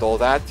he had all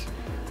that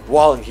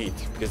while in heat,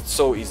 because it's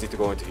so easy to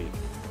go into heat.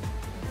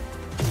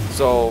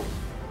 So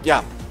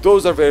yeah,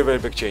 those are very, very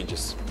big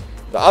changes.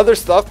 The other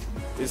stuff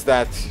is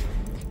that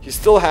he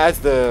still has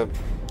the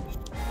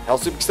Hell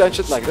Sweep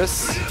extension like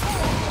this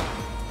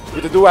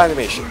with the dual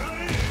animation,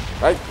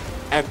 right?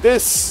 And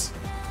this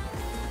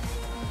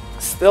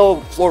still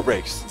floor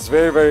breaks. It's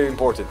very, very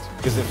important,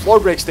 because in floor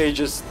break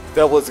stages,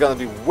 Devil is gonna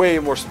be way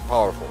more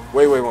powerful,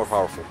 way, way more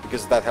powerful,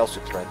 because of that Hell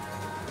Sweep threat.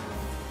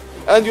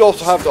 And you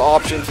also have the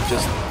option to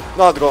just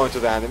not go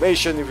into the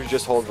animation if you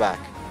just hold back.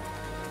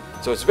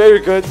 So it's very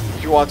good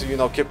if you want to, you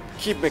know,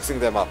 keep mixing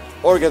them up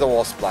or get a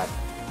wall splat.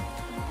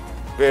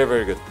 Very,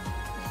 very good.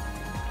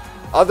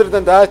 Other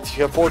than that,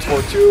 you have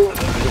 4-4-2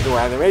 with a new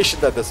animation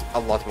that does a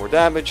lot more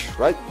damage,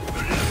 right?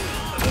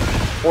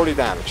 40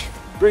 damage.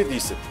 Pretty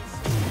decent.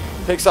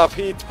 Takes off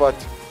heat, but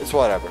it's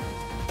whatever.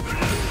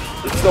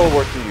 It's still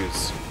worth to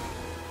use.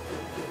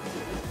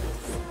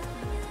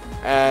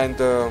 And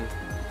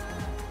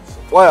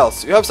what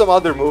else? You have some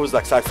other moves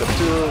like sidestep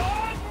 2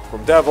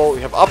 from Devil.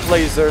 You have up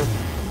laser,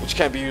 which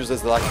can be used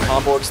as like a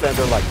combo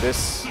extender like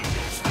this,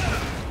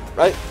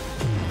 right?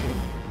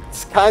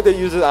 It's kind of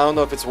use it. I don't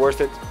know if it's worth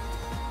it.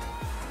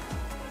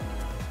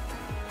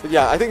 But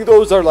yeah, I think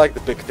those are like the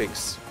big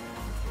things.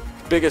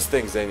 The biggest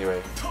things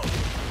anyway.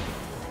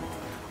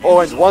 Oh,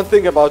 and one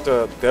thing about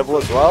the Devil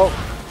as well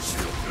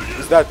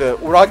is that the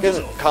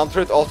Uraken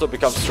counter hit also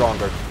becomes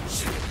stronger.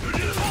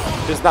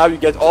 Because now you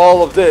get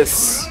all of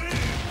this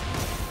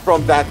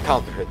from that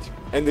counter hit.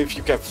 And if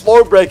you can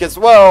floor break as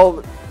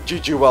well,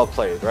 GG, well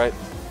played, right?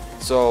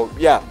 So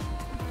yeah,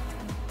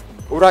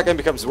 Uraken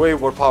becomes way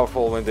more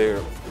powerful when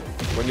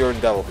you're in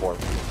Devil form.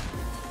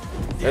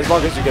 As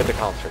long as you get the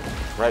counter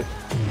hit, right?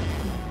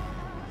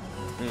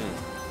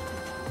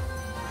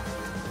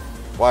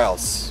 What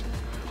else?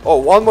 Oh,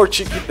 one more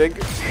cheeky thing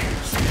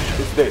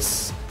is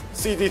this.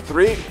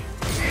 CD3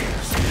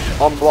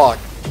 on block.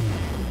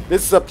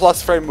 This is a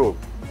plus frame move.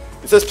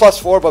 It says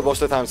 +4, but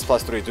most of the time it's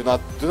 +3. Do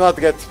not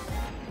get,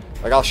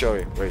 like, I'll show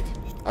you. Wait.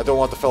 I don't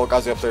want the fellow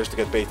Kazuya players to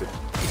get baited.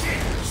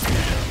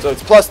 So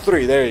it's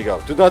 +3, there you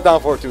go. Do not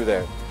down 4-2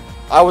 there.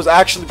 I was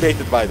actually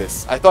baited by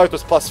this. I thought it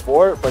was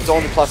 +4, but it's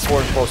only +4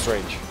 in close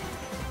range.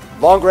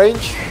 Long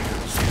range,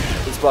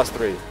 it's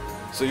 +3.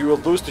 So you will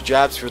lose to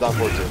jabs if you're down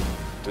 4-2.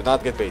 Do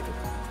not get baited.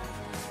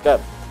 Okay.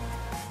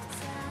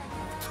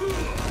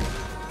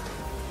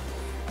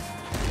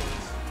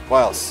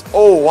 What else?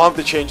 Oh, one of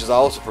the changes I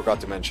also forgot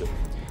to mention.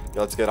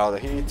 Okay, let's get out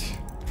of the heat.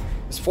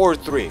 It's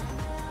 4-3.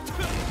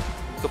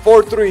 So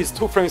 4-3 is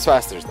 2 frames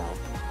faster now.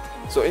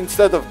 So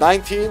instead of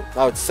 19,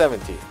 now it's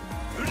 17.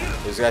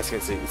 As you guys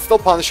can see, it's still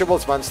punishable.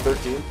 It's minus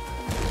 13.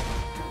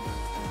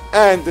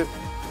 And the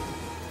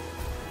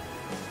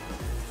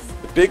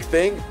big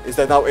thing is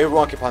that now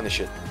everyone can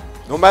punish it.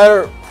 No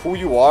matter who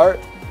you are,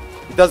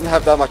 it doesn't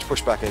have that much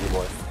pushback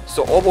anymore.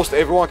 So almost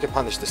everyone can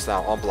punish this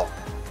now on block.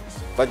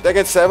 But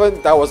Tekken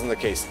 7, that wasn't the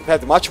case. It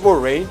had much more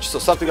range, so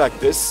something like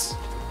this,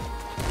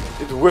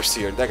 it whiffs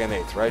here in Tekken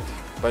 8, right?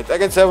 But in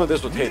Tekken 7,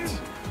 this would hit.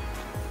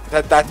 It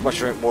had that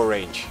much more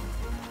range.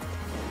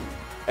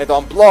 And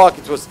on block,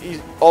 it was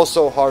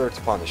also harder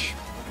to punish.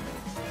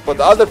 But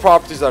the other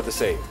properties are the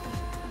same.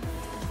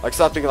 Like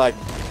something like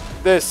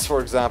this, for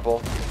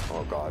example.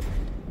 Oh god.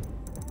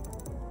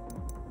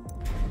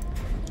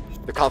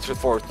 The counter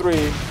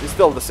 4-3 is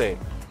still the same.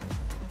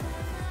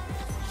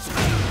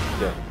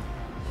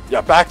 Yeah,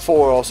 back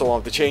 4 also one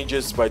of the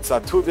changes, but it's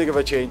not too big of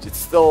a change. It's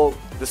still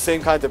the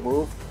same kind of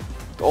move.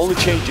 The only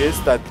change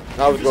is that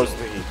now it goes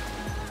to heat.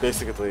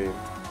 Basically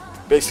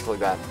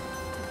that.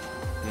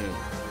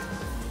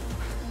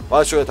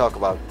 What should I talk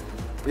about?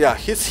 Yeah,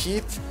 his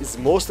heat is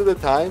most of the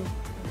time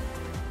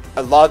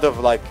a lot of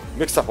like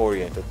mix-up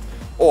oriented.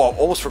 Oh, I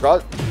almost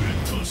forgot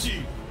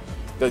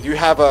that you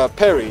have a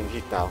parry in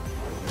heat now.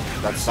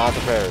 That's not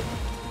a parry.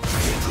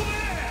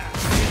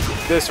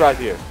 This right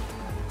here.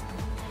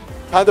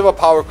 Kind of a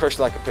power crush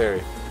like a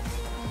parry.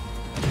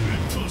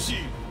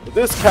 But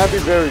this can be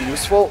very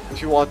useful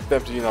if you want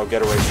them to, you know,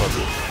 get away from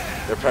you.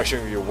 They're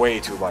pressuring you way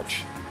too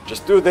much.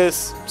 Just do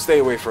this, stay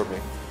away from me.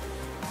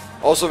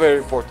 Also very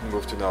important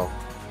move to know.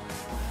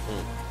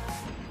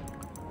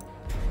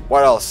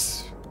 What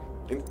else?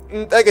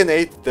 In Tekken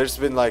 8, there's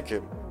been like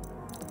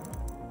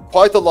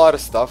quite a lot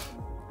of stuff,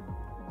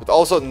 but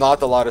also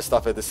not a lot of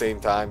stuff at the same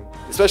time.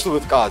 Especially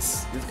with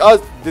Kaz.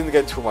 Kaz didn't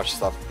get too much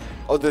stuff.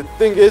 Oh, the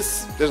thing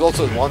is, there's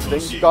also one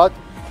thing you got,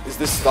 is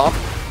this stomp,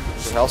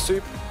 the hell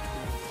sweep.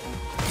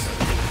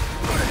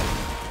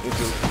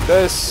 Into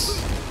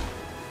this,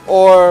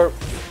 or,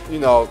 you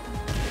know,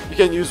 you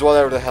can use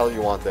whatever the hell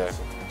you want there.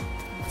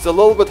 It's a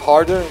little bit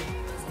harder.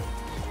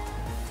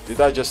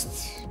 Did I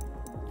just...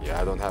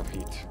 Yeah, I don't have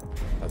heat.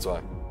 That's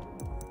why.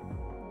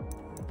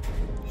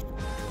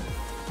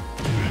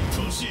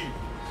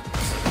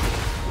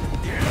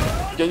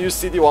 You can use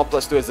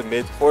CD1+2 as a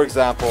mid, for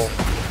example.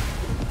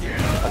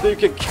 I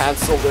think you can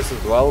cancel this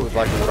as well with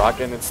like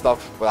Uraken and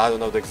stuff, but I don't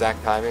know the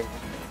exact timing.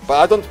 But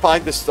I don't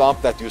find this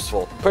stomp that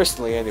useful,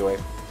 personally anyway.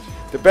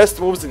 The best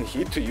moves in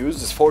heat to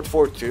use is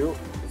 4-4-2.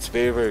 It's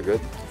very good.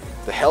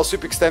 The Hell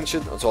Sweep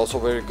extension is also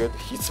very good.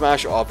 Heat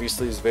Smash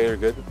obviously is very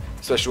good,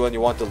 especially when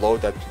you want the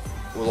load that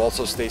will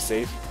also stay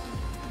safe.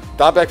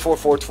 Down back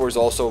 4-4-4 is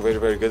also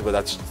very good, but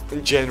that's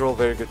in general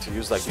very good to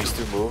use, like these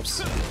two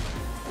moves.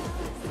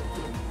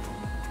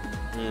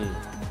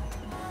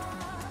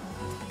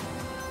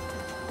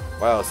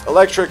 What else?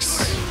 Electrics.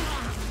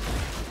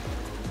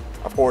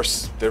 Of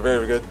course, they're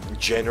very good in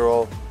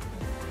general.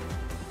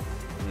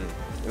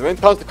 And when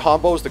it comes to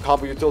combos, the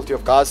combo utility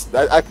of Kaz,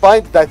 I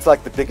find that's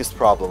like the biggest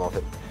problem of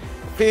it.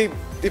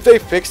 If they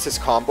fix his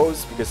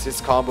combos, because his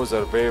combos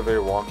are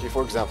very wonky.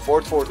 For example,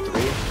 4-4-3,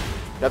 you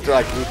have to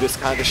like do this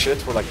kind of shit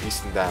for like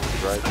decent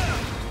damage, right?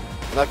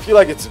 And I feel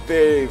like it's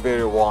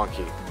very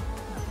wonky.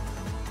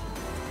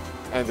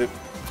 And you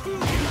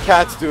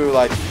can't do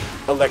like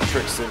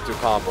electrics into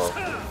combo.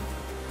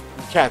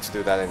 You can't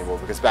do that anymore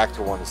because back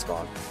to 1 is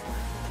gone.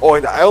 Oh,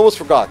 and I almost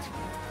forgot.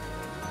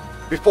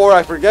 Before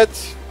I forget,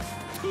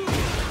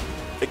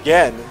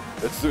 again,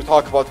 let's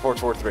talk about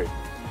 4-4-3.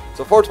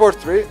 So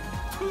 4-4-3,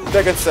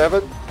 Tekken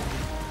 7,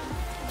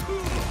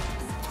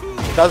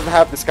 it doesn't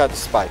have this kind of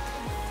spike.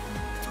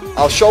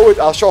 I'll show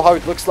how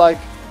it looks like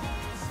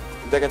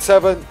in Tekken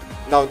 7.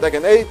 Now in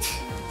Tekken 8,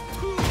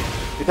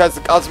 it has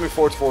the Kazumi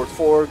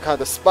 4-4-4 kind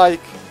of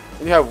spike,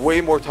 and you have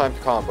way more time to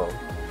combo.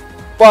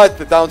 But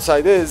the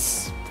downside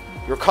is,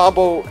 your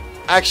combo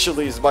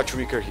actually is much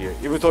weaker here.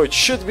 Even though it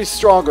should be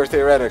stronger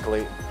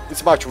theoretically,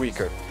 it's much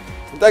weaker.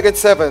 In Tekken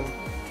 7,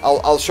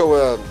 I'll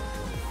show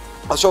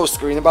a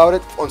screen about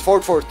it. On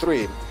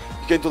 4-4-3, you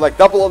can do like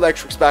double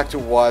electrics back to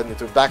 1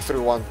 into back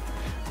 3-1.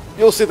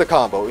 You'll see the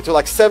combo. Into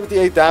like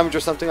 78 damage or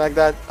something like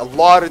that. A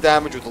lot of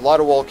damage with a lot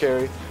of wall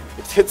carry.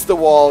 It hits the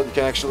wall. You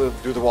can actually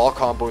do the wall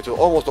combo into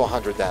almost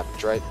 100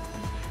 damage, right?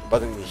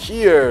 But in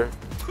here,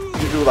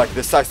 you do like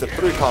the sidestep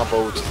 3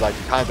 combo, which is like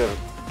kind of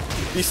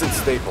decent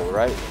staple,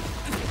 right?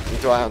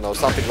 Into, I don't know,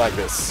 something like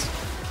this.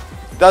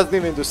 It doesn't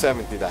even do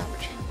 70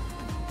 damage.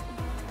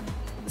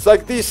 It's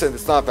like decent,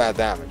 it's not bad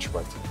damage,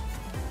 but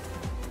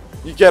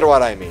you get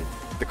what I mean.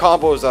 The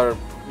combos are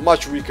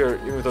much weaker,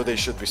 even though they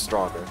should be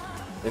stronger.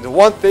 And the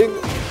one thing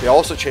they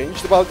also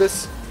changed about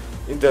this,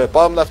 in the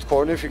bottom left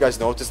corner, if you guys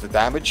notice the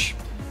damage,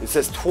 it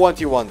says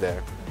 21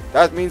 there.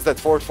 That means that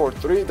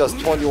 4-4-3 does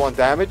 21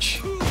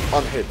 damage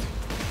on hit.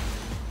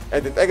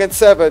 And in Tekken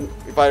 7,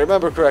 if I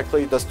remember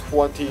correctly, it does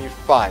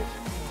 25.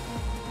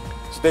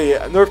 So they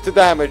nerfed the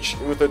damage,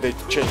 even though they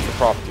changed the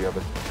property of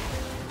it.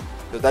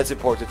 So that's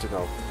important to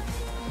know.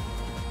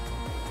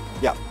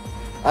 yeah,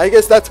 I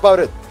guess that's about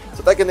it.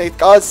 So Tekken 8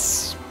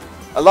 Kaz,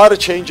 a lot of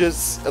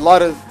changes,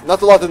 not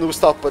a lot of new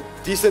stuff, but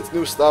decent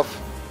new stuff.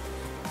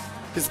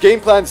 His game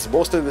plan is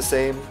mostly the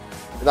same,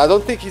 and I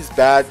don't think he's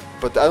bad,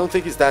 but I don't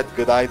think he's that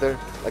good either.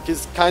 Like,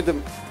 he's kind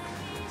of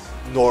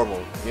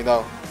normal, you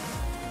know,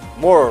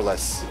 more or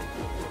less.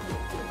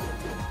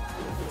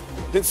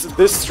 Since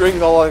this string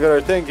no longer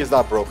a thing, is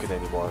not broken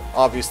anymore.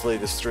 Obviously,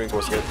 this string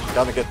was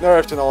gonna get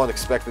nerfed, and no one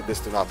expected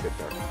this to not get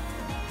nerfed.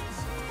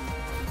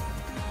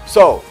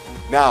 So,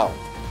 now,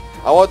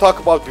 I want to talk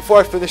about, before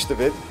I finish the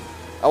vid,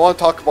 I want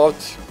to talk about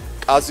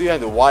Kazuya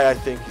and why I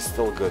think he's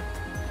still good.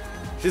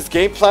 His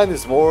game plan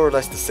is more or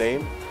less the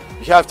same.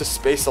 You have to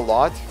space a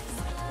lot,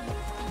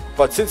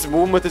 but since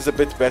movement is a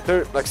bit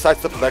better, like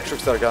sidestep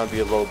electrics are gonna be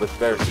a little bit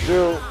better to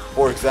do,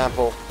 for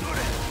example.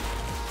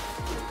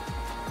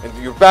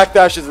 And your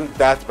backdash isn't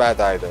that bad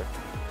either.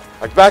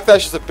 Like,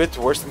 backdash is a bit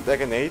worse than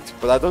Tekken 8,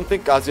 but I don't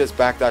think Kazuya's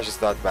backdash is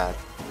that bad.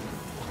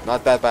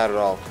 Not that bad at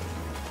all.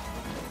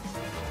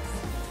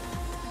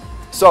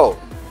 So,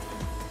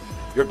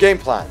 your game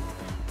plan,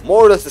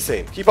 more or less the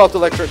same. Keep out the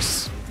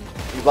electrics,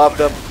 you love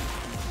them,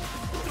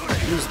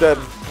 use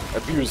them,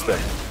 abuse them.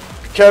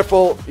 Be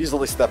careful,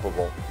 easily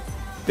steppable.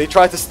 They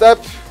try to step,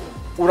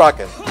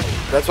 Uraken.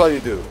 That's what you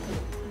do.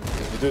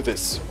 You do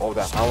this. Oh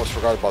damn, I almost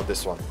forgot about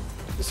this one.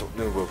 This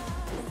new move.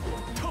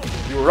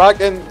 You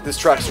Uraken, this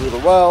tracks really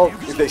well.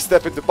 If they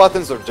step into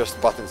buttons or just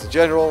buttons in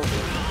general,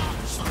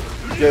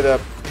 you get a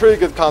pretty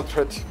good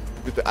counter hit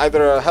with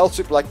either a health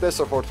sweep like this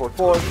or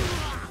 4-4-4.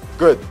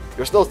 Good,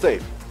 you're still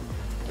safe.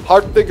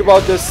 Hard thing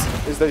about this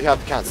is that you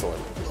have to cancel it.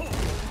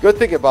 Good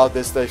thing about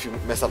this is that if you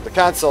mess up the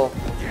cancel,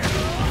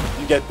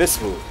 you get this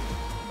move.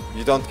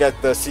 You don't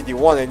get the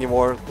CD1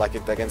 anymore like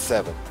in Tekken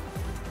 7,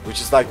 which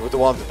is like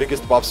one of the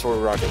biggest buffs for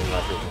Uraken in my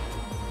opinion.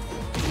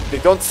 They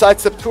don't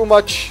sidestep too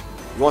much.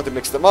 You want to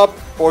mix them up,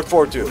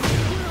 4-4-2.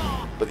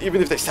 But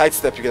even if they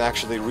sidestep, you can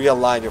actually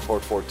realign your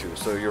 4-4-2.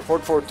 So your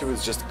 4-4-2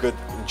 is just good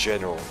in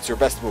general. It's your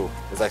best move,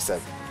 as I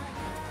said.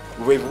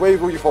 Wave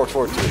your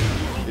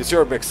 4-4-2. It's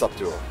your mix-up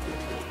duo.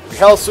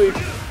 Hell sweep,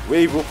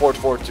 wave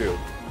 4-4-2.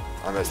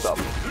 I messed up.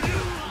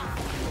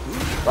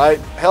 Right?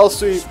 Hell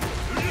sweep,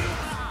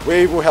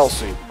 wave hell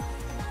sweep.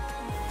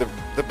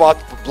 The bot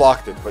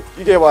blocked it, but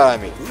you get what I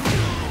mean.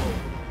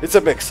 It's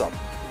a mix-up.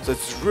 So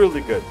it's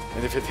really good,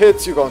 and if it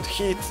hits, you're going to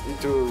heat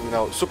into, you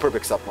know, super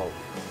mix-up mode.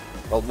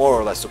 Well, more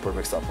or less super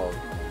mix-up mode.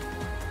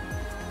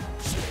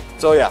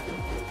 So yeah,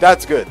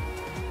 that's good.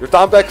 Your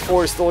down back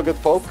 4 is still a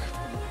good poke.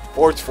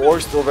 Forward 4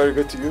 is still very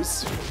good to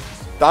use.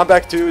 Down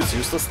back 2 is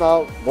useless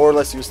now, more or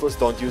less useless.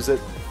 Don't use it.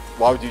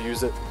 Why would you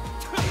use it?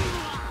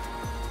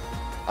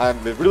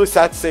 I'm really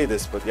sad to say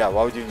this, but yeah,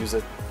 why would you use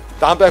it?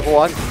 Down back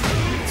 1,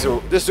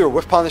 so this is your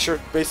whiff punisher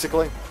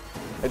basically,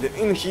 and then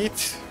in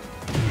heat.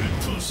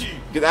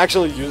 You can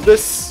actually use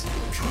this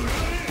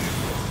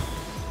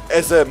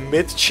as a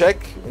mid check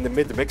in the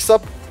mid mix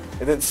up,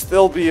 and then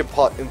still be in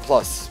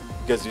plus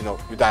because, you know,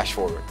 you dash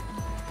forward.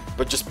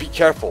 But just be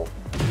careful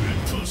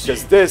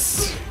because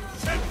this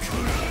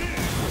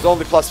is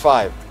only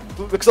 +5.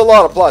 Looks a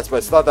lot of plus, but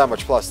it's not that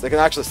much plus. They can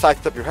actually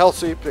sidestep your hell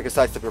sweep. They can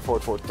sidestep your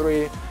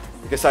 4-4-3.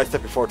 You can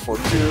sidestep your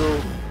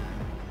 4-4-2.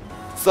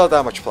 It's not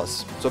that much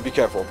plus, so be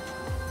careful.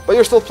 But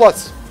you're still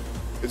plus.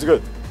 It's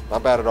good,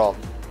 not bad at all.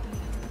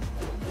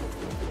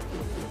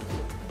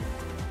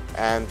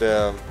 And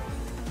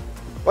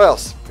what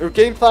else? Your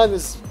game plan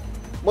is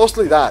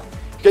mostly that.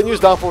 You can use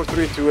down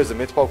 4-3-2 as a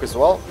mid poke as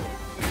well,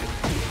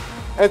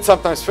 and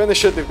sometimes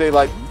finish it if they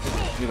like,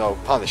 you know,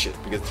 punish it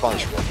because it's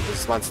punishable.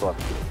 This is Manslap.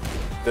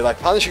 They like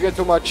punishing it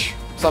too much.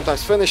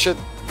 Sometimes finish it,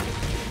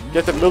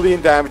 get a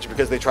million damage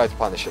because they try to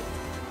punish it.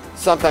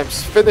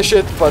 Sometimes finish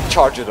it but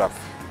charge it up,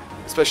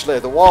 especially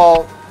at the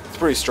wall. It's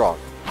pretty strong.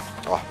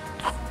 Oh,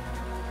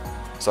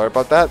 sorry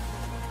about that.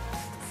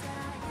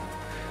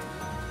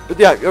 But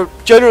yeah, your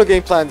general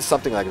game plan is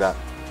something like that.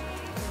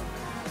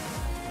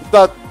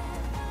 Not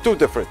too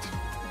different.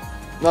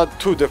 Not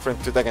too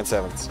different to Tekken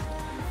 7's.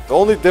 The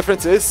only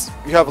difference is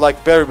you have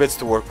like better bits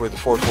to work with,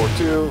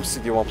 4-4-2,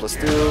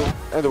 CD1+2,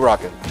 and the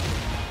Uraken.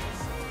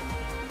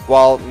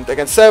 While in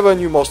Tekken 7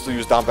 you mostly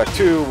use down back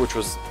 2, which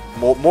was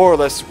more or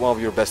less one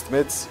of your best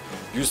mids.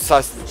 Use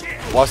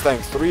Mustang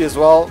 3 as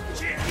well,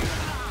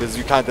 because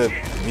you kind of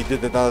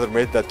needed another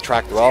mid that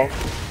tracked well.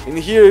 In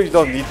here, you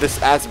don't need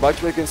this as much,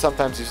 but you can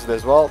sometimes use it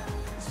as well.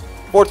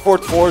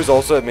 4-4-4 is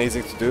also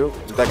amazing to do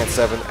in Tekken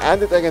 7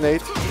 and in Tekken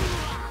 8.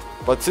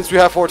 But since we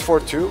have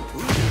 4-4-2,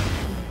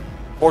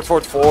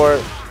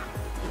 4-4-4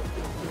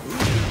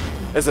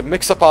 as a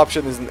mix-up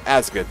option isn't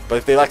as good. But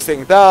if they like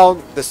staying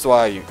down, this is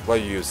what you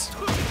use.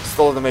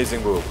 Still an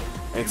amazing move.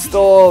 And it's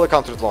still a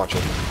counter launcher.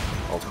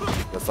 Oh,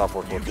 that's not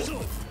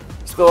 4-4-4.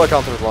 Still a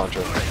counter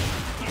launcher.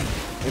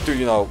 Into,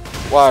 you know,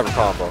 whatever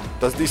combo.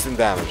 Does decent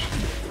damage.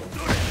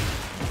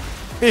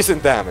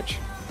 Decent damage.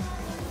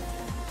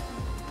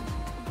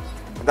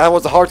 And that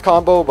was a hard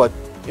combo, but,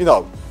 you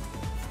know,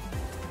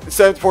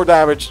 74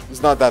 damage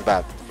is not that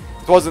bad.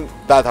 It wasn't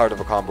that hard of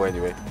a combo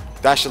anyway.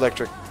 Dash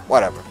electric,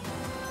 whatever.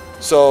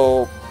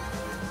 So,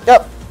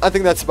 yep, I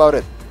think that's about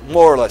it,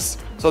 more or less.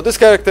 So this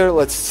character,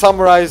 let's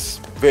summarize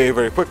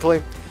very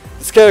quickly.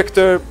 This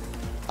character,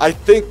 I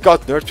think,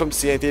 got nerfed from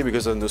CNT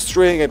because of the new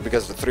string and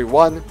because of the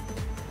 3-1.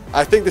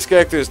 I think this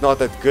character is not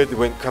that good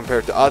when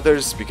compared to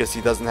others because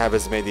he doesn't have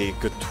as many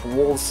good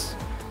tools.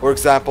 For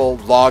example,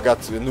 Law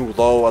got a new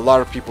low. A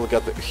lot of people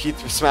got the heat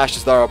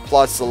smashes that are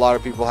plus. A lot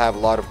of people have a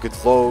lot of good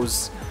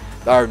lows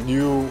that are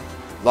new.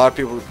 A lot of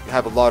people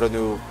have a lot of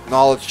new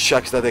knowledge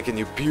checks that they can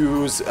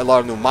abuse. A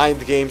lot of new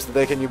mind games that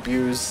they can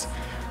abuse.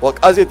 Well,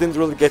 Kazuya didn't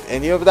really get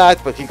any of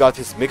that, but he got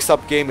his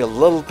mix-up game a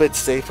little bit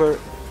safer.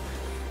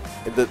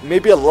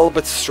 Maybe a little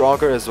bit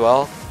stronger as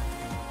well.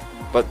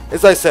 But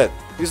as I said,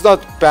 he's not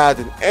bad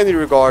in any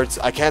regards.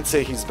 I can't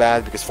say he's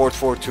bad because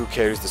 442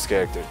 carries this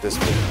character.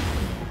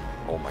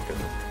 Oh my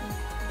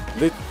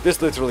goodness.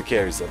 This literally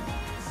carries him.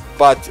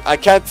 But I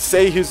can't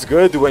say he's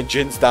good when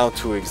Jin's down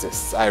 2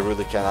 exists. I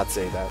really cannot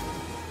say that.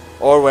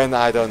 Or when,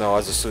 I don't know,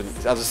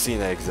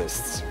 Azucena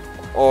exists.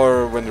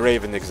 Or when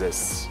Raven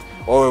exists.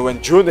 Or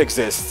when Jun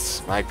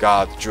exists. My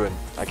god, Jun.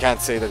 I can't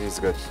say that he's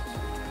good.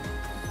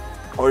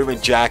 Or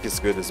even Jack is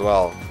good as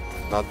well.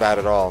 Not bad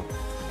at all.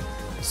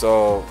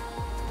 So,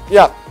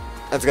 yeah.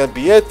 That's gonna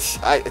be it.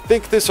 I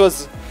think this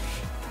was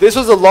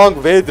a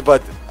long vid,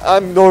 but I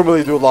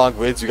normally do long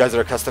vids. You guys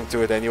are accustomed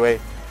to it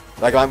anyway.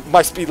 Like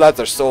my speed lads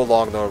are so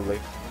long normally.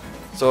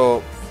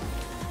 So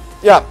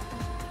yeah,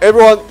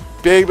 everyone,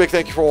 big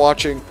thank you for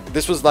watching.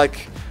 This was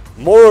like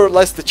more or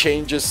less the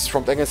changes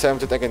from Tekken 7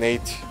 to Tekken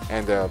 8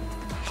 and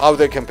how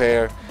they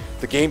compare,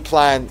 the game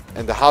plan,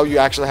 and how you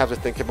actually have to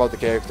think about the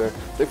character.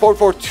 The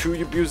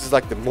 442 abuse is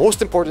like the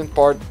most important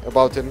part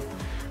about him,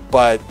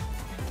 but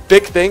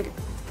big thing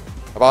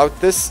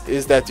about this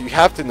is that you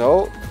have to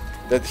know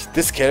that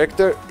this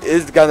character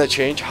is gonna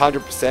change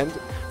 100%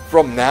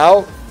 from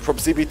now, from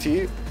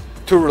CBT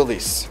to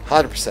release,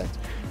 100%.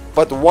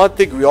 But the one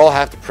thing we all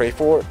have to pray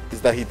for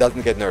is that he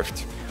doesn't get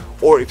nerfed.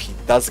 Or if he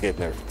does get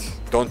nerfed,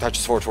 don't touch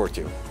his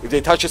 442. If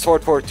they touch his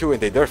 442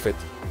 and they nerf it,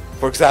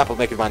 for example,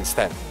 make it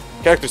 -10,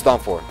 character's done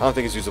for. I don't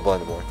think it's usable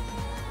anymore.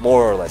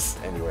 More or less,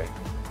 anyway.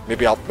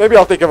 Maybe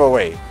I'll think of a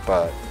way,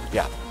 but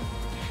yeah.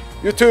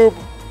 YouTube,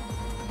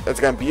 that's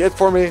gonna be it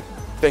for me.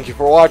 Thank you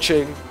for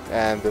watching,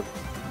 and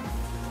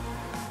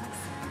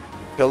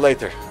till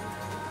later.